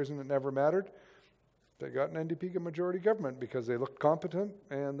 60 years and it never mattered. They got an NDP majority government because they looked competent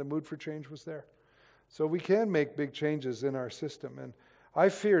and the mood for change was there. So we can make big changes in our system. And I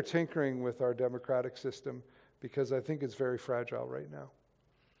fear tinkering with our democratic system because I think it's very fragile right now.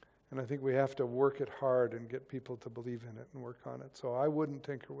 And I think we have to work it hard and get people to believe in it and work on it. So I wouldn't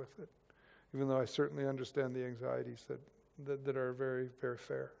tinker with it, even though I certainly understand the anxieties that are very, very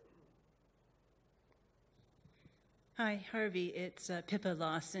fair. Hi, Harvey. It's Pippa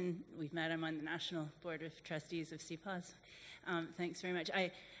Lawson. We've met. I'm on the National Board of Trustees of CPAWS. Thanks very much.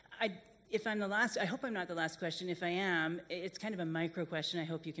 if I'm the last, I hope I'm not the last question. If I am, it's kind of a micro question. I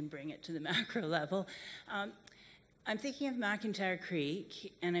hope you can bring it to the macro level. I'm thinking of McIntyre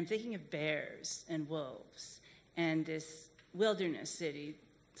Creek, and I'm thinking of bears and wolves and this wilderness city,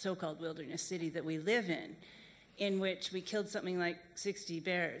 so-called wilderness city that we live in which we killed something like 60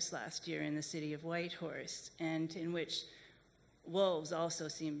 bears last year in the city of Whitehorse, and in which wolves also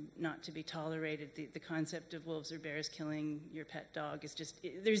seem not to be tolerated. The concept of wolves or bears killing your pet dog is just,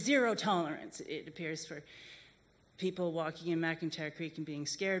 there's zero tolerance, it appears, for people walking in McIntyre Creek and being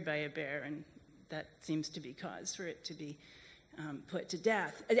scared by a bear, and that seems to be cause for it to be put to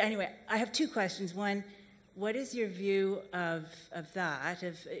death. Anyway, I have two questions. One, what is your view of that?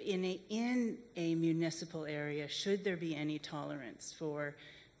 In a municipal area, should there be any tolerance for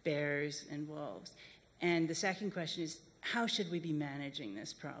bears and wolves? And the second question is, how should we be managing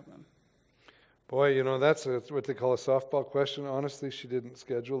this problem? Boy, you know, that's what they call a softball question. Honestly, she didn't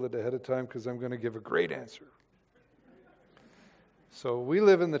schedule it ahead of time because I'm going to give a great answer. So we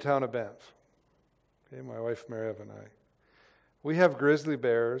live in the town of Banff. Okay, my wife, Mary and I. We have grizzly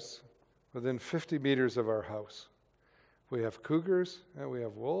bears within 50 meters of our house. We have cougars and we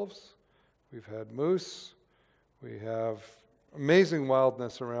have wolves. We've had moose. We have amazing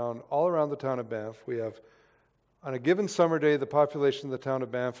wildness all around the town of Banff. We have, on a given summer day, the population of the town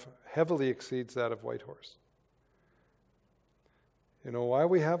of Banff heavily exceeds that of Whitehorse. You know why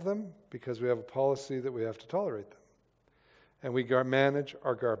we have them? Because we have a policy that we have to tolerate them. And we manage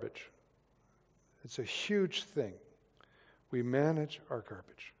our garbage. It's a huge thing. We manage our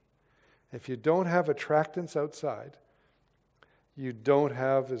garbage. If you don't have attractants outside, you don't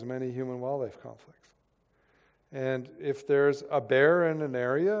have as many human-wildlife conflicts. And if there's a bear in an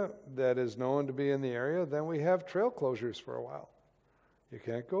area that is known to be in the area, then we have trail closures for a while. You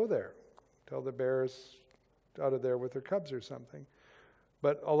can't go there until the bear's out of there with their cubs or something.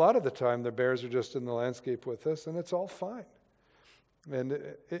 But a lot of the time, the bears are just in the landscape with us, and it's all fine. And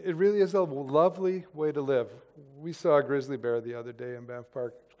it really is a lovely way to live. We saw a grizzly bear the other day in Banff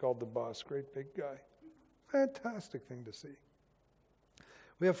Park. It's called the Boss, great big guy. Fantastic thing to see.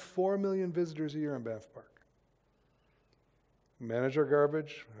 We have 4 million visitors a year in Banff Park. We manage our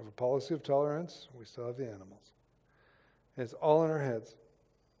garbage, we have a policy of tolerance, we still have the animals. And it's all in our heads.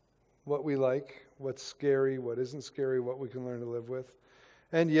 What we like, what's scary, what isn't scary, what we can learn to live with.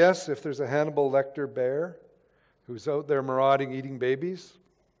 And yes, if there's a Hannibal Lecter bear who's out there marauding, eating babies,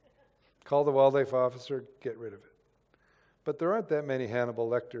 call the wildlife officer, get rid of it. But there aren't that many Hannibal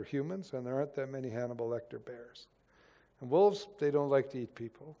Lecter humans, and there aren't that many Hannibal Lecter bears. And wolves, they don't like to eat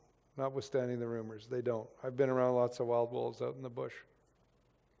people, notwithstanding the rumors. They don't. I've been around lots of wild wolves out in the bush.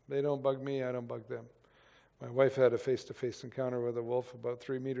 They don't bug me, I don't bug them. My wife had a face-to-face encounter with a wolf about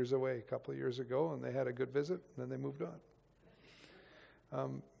 3 meters away a couple of years ago, and they had a good visit, and then they moved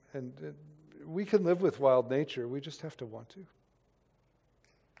on. We can live with wild nature, we just have to want to.